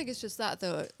 I don't think it's just that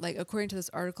though. Like according to this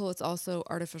article, it's also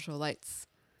artificial lights,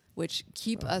 which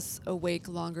keep us awake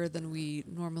longer than we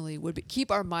normally would be.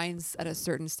 Keep our minds at a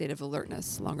certain state of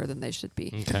alertness longer than they should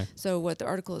be. Okay. So what the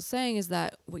article is saying is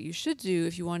that what you should do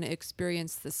if you want to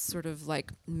experience this sort of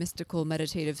like mystical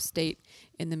meditative state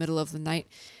in the middle of the night,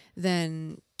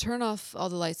 then turn off all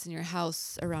the lights in your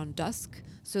house around dusk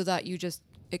so that you just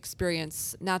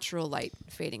experience natural light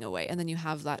fading away, and then you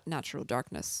have that natural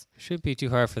darkness. Should be too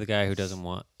hard for the guy who doesn't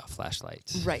want a flashlight.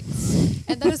 Right.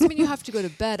 And that doesn't mean you have to go to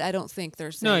bed. I don't think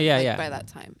they're saying No, yeah, like, yeah. by that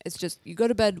time. It's just you go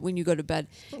to bed when you go to bed.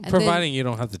 And Providing you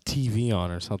don't have the TV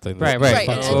on or something. Right, then, right.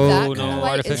 right. And, Oh, that no, kind of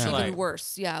light is artificial even light.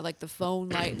 worse. Yeah, like the phone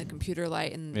light and the computer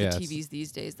light and Yes. the TVs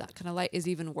these days, that kind of light is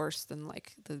even worse than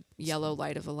like the yellow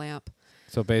light of a lamp.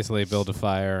 So basically, build a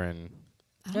fire, and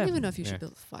I don't Yeah. even know if you Yeah. should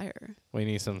build a fire. we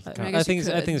need some. I kind guess I think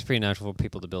you I could. think it's pretty natural for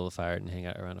people to build a fire and hang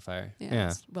out around a fire. Yeah.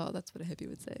 Yeah. Well, that's what a hippie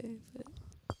would say. But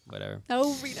Whatever.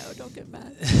 no, Reno, don't get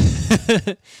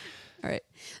mad. All right.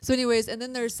 So, anyways, and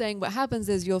then they're saying what happens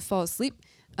is you'll fall asleep,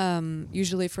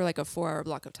 usually for like a 4-hour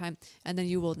block of time, and then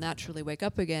you will naturally wake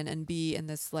up again and be in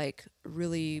this like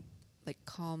really like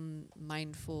calm,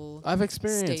 mindful. I've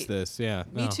experienced state. this. Yeah.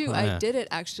 Me No, too. oh, I yeah. did it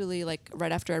actually like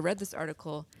right after I read this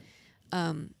article,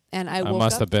 and I I woke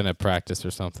must up. have been at practice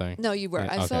or something. No, you were.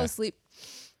 Yeah, I fell okay. asleep.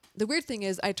 The weird thing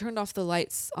is I turned off the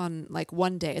lights on like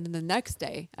one day, and then the next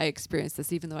day I experienced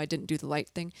this even though I didn't do the light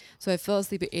thing. So I fell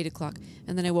asleep at 8 o'clock,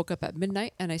 and then I woke up at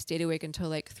midnight, and I stayed awake until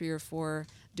like 3 or 4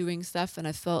 doing stuff, and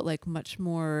I felt like much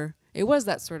more. It was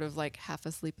that sort of like half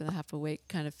asleep and half awake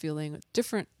kind of feeling,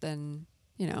 different than,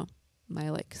 you know, my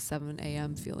like 7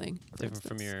 a.m. feeling. for Different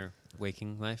from instance. your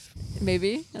waking life.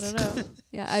 Maybe, I don't know.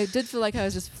 Yeah, I did feel like I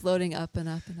was just floating up and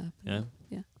up and up. Yeah.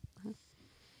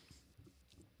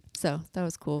 So that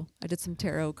was cool. I did some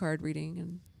tarot card reading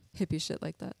and hippie shit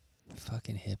like that.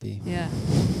 Fucking hippie. Yeah.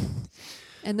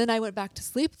 And then I went back to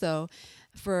sleep though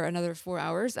for another 4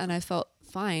 hours, and I felt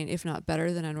fine, if not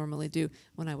better than I normally do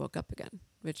when I woke up again,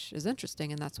 which is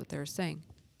interesting, and that's what they were saying.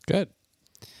 Good.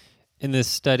 In this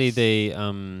study, they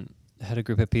had a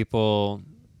group of people,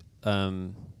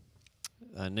 not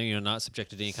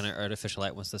subjected to any kind of artificial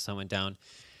light once the sun went down,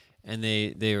 and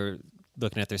they were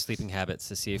looking at their sleeping habits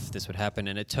to see if this would happen,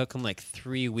 and it took them like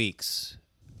 3 weeks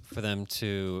for them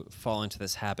to fall into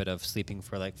this habit of sleeping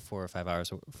for like 4 or 5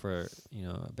 hours for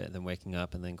a bit, then waking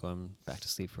up and then going back to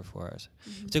sleep for 4 hours.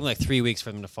 It took them like 3 weeks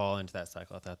for them to fall into that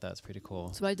cycle. I thought that's pretty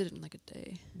cool. So I did it in like a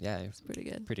day. Yeah, It's pretty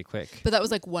good. pretty quick. But that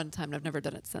was like one time, and I've never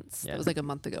done it since. Yeah. That was like a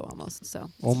month ago almost. So.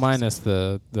 Well, minus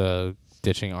the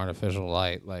ditching artificial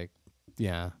light, like,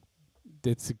 yeah,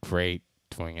 it's great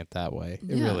doing it that way.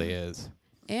 It Yeah. really is.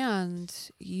 And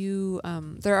you,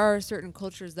 there are certain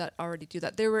cultures that already do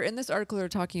that. They were in this article. They were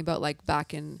talking about like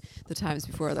back in the times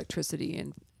before electricity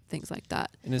and things like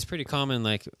that. And it's pretty common,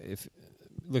 like if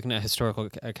looking at historical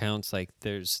accounts, like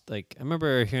there's like I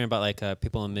remember hearing about like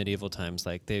people in medieval times,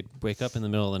 like they'd wake up in the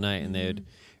middle of the night and they'd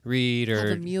read or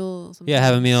Have a meal.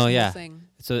 have a meal, whole yeah. thing.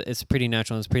 So it's pretty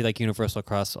natural. And it's pretty like universal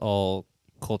across all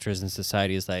cultures and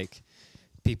societies. Like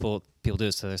people do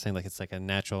it. So they're saying like it's like a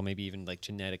natural, maybe even like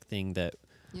genetic thing that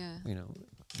Yeah.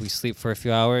 we sleep for a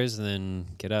few hours and then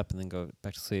get up and then go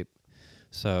back to sleep.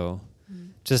 So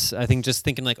I think just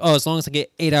thinking like, oh, as long as I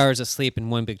get 8 hours of sleep in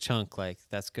one big chunk, like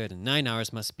that's good. And 9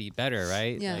 hours must be better,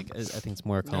 right? Yeah. Like I think it's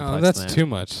more complex. No, that's than that. too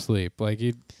much sleep. Like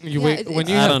you Yeah, wake when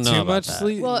you I have don't know too about much that.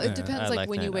 sleep. Well, yeah. it depends I like like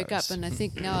when 9 you wake hours. up. And I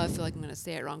think now I feel like I'm going to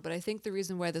say it wrong, but I think the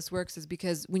reason why this works is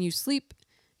because when you sleep,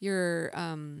 your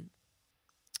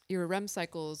REM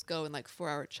cycles go in like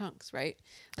 4-hour chunks, right?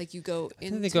 Like you go I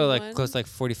into think they go like one, close to like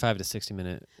 45 to 60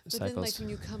 minute but cycles. then like when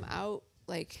you come out,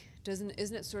 like isn't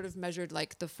it sort of measured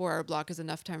like the 4-hour block is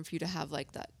enough time for you to have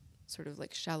like that sort of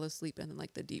like shallow sleep and then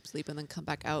like the deep sleep and then come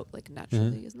back out like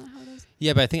naturally? Isn't that how it is?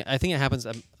 Yeah, but I think it happens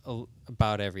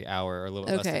about every hour or a little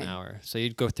bit less than Okay. an hour. So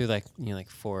you'd go through like like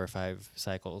 4 or 5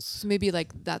 cycles. So maybe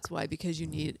like that's why, because you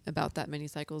need about that many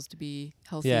cycles to be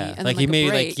healthy. Yeah, and like then, you a maybe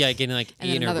break, like getting like and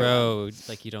 8 in a another row.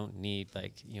 Like you don't need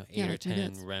like 8 Yeah, or like maybe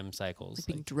 10 that's REM cycles. like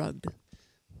being drugged.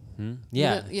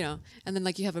 Yeah, And then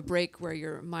like you have a break where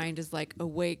your mind is like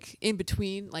awake in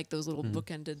between like those little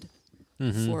bookended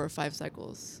 4 or 5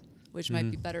 cycles, which might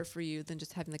be better for you than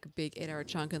just having like a big 8-hour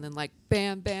chunk and then like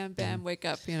bam, bam, bam, wake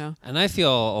up, And I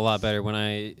feel a lot better when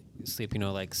I sleep,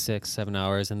 like 6-7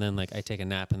 hours, and then like I take a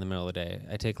nap in the middle of the day.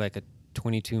 I take like a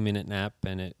 22-minute nap,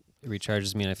 and it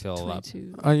recharges me, and I feel a lot.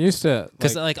 22. I used to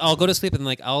Because like I'll go to sleep and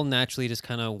like I'll naturally just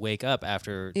kind of wake up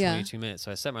after Yeah. 22 minutes. So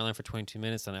I set my alarm for 22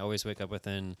 minutes, and I always wake up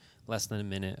within less than a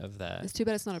minute of that. It's too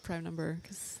bad it's not a prime number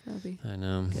because that would be I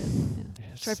know. good. Yeah.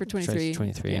 Try for 23.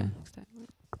 23. Yeah. Next time.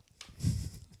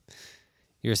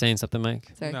 You were saying something, Mike?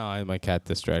 Sorry. no, my cat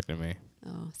distracted me.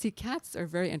 Oh, see, cats are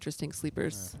very interesting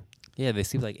sleepers. Yeah, they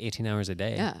sleep like 18 hours a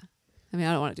day. Yeah. I mean,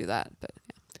 I don't want to do that, but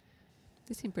yeah.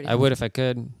 They seem pretty. I would if I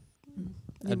could.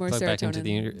 Need I'd more plug back into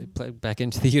serotonin. plug back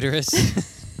into the uterus.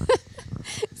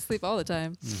 Sleep all the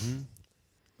time.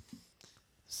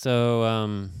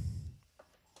 So,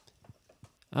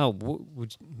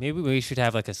 maybe we should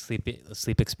have like a sleep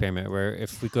experiment where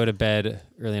if we go to bed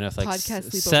early enough, like Podcast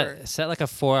sleepover. set like a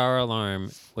 4-hour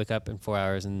alarm, wake up in 4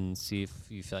 hours, and see if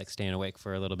you feel like staying awake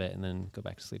for a little bit, and then go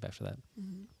back to sleep after that.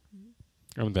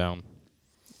 I'm down.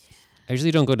 I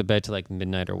usually don't go to bed till like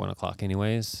midnight or 1 o'clock,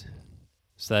 anyways.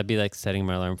 So that'd be like setting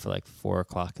my alarm for like 4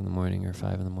 o'clock in the morning or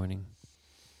 5 in the morning,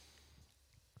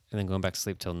 and then going back to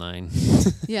sleep till 9.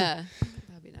 Yeah.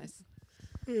 That'd be nice.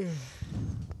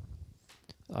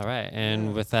 All right,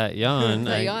 and with that yawn,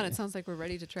 It sounds like we're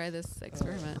ready to try this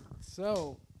experiment.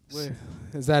 So,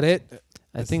 is that it?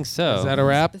 I think so. Is that a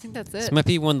wrap? I think that's This it. might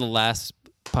be one of the last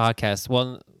podcasts.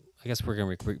 Well, I guess we're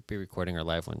going to be recording our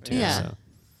live one too. Yeah. So.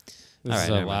 This All is right,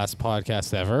 the never mind. last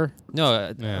podcast ever.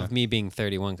 No, Yeah. of me being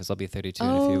 31, because I'll be 32 in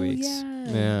a few weeks. Yeah.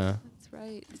 Yeah. That's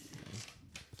right.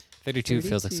 32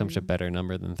 feels like such a 32. better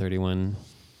number than 31.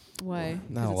 Why?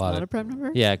 Not 'Cause a it's lot not of- a prime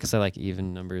number? Yeah, because I like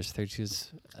even numbers. 32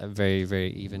 is a very,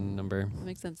 very even number. That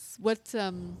makes sense. What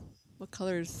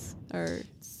colors are,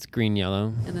 It's green,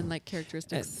 yellow. and then like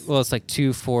characteristics? Well, it's like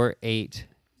 2, 4, 8,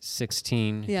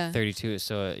 16, Yeah. 32.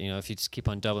 So, if you just keep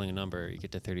on doubling a number, you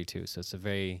get to 32. So it's a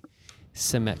very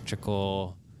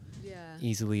symmetrical, yeah.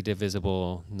 easily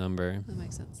divisible number. That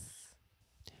makes sense.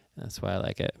 That's why I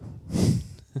like it.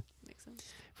 Makes sense.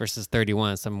 Versus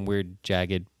 31, some weird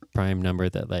jagged prime number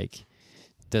that like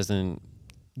doesn't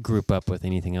group up with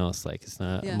anything else. Like it's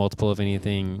not Yeah. a multiple of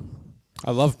anything.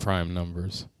 I love prime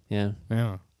numbers. Yeah.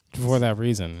 Yeah. For that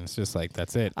reason, it's just like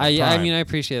that's it. I Prime. mean I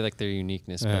appreciate like their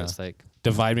uniqueness, Yeah. but it's like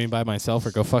divide me by myself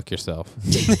or go fuck yourself.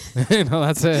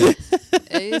 That's it.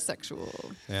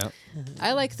 Asexual. Yeah.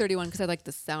 I like 31 because I like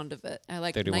the sound of it. I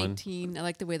like 31. 19. I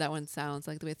like the way that one sounds.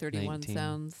 I like the way 31 19,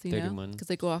 sounds, you know? 31. Because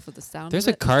they go off of the sound there's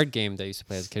of a it. card game that I used to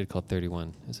play as a kid called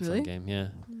 31. It's a Really? fun game, yeah.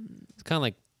 It's kind of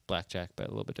like blackjack, but a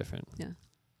little bit different.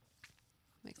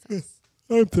 Makes sense.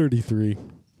 I'm 33.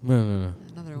 No.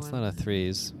 Another It's one. not a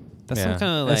threes. That's Yeah. some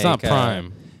kind of like It's not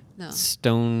prime. No.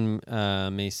 stone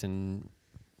mason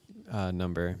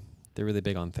number. They're really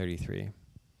big on 33.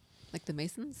 Like the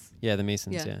Masons? Yeah, the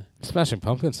Masons. Yeah. Yeah, Smashing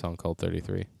Pumpkins song called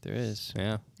 33. there is.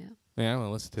 Yeah. Yeah. Yeah, I'm going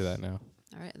to listen to that now.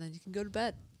 All right, and then you can go to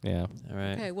bed. Yeah. All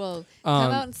right. Okay, well,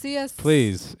 come out and see us.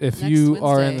 Please, if next you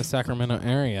are in Wednesday. the Sacramento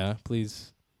area,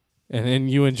 please,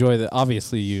 and you enjoy the,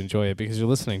 obviously you enjoy it because you're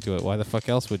listening to it. Why the fuck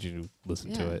else would you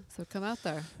listen Yeah, to it? so come out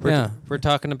there. We're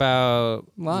talking about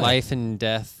Life. life and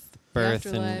death, birth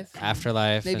and afterlife.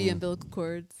 afterlife. Maybe and umbilical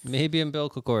cords. maybe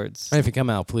umbilical cords. And if you come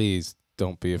out, please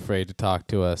don't be afraid to talk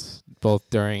to us both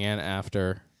during and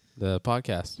after the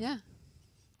podcast. Yeah.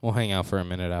 We'll hang out for a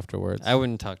minute afterwards. I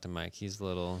wouldn't talk to Mike. He's a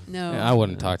little. No. Yeah, I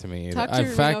wouldn't talk to me either. Talk to In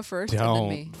Reno fact, first and then don't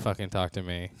me. fucking talk to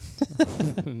me.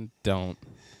 Don't.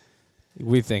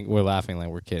 We think we're laughing like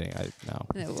we're kidding. No.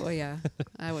 No, well, yeah.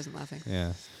 I wasn't laughing.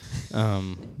 Yeah.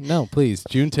 No, please.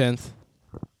 June 10th,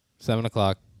 7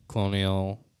 o'clock,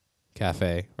 Colonial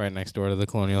Cafe, right next door to the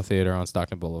Colonial Theater on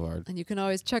Stockton Boulevard. And you can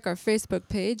always check our Facebook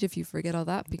page if you forget all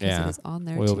that because Yeah. it is on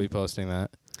there We'll too. be posting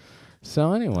that.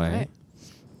 So anyway, All right.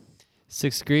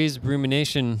 6 Degrees,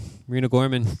 Rumination, Rena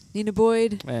Gorman. Nina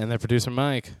Boyd. and their producer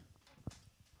Mike.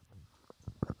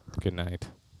 Good night.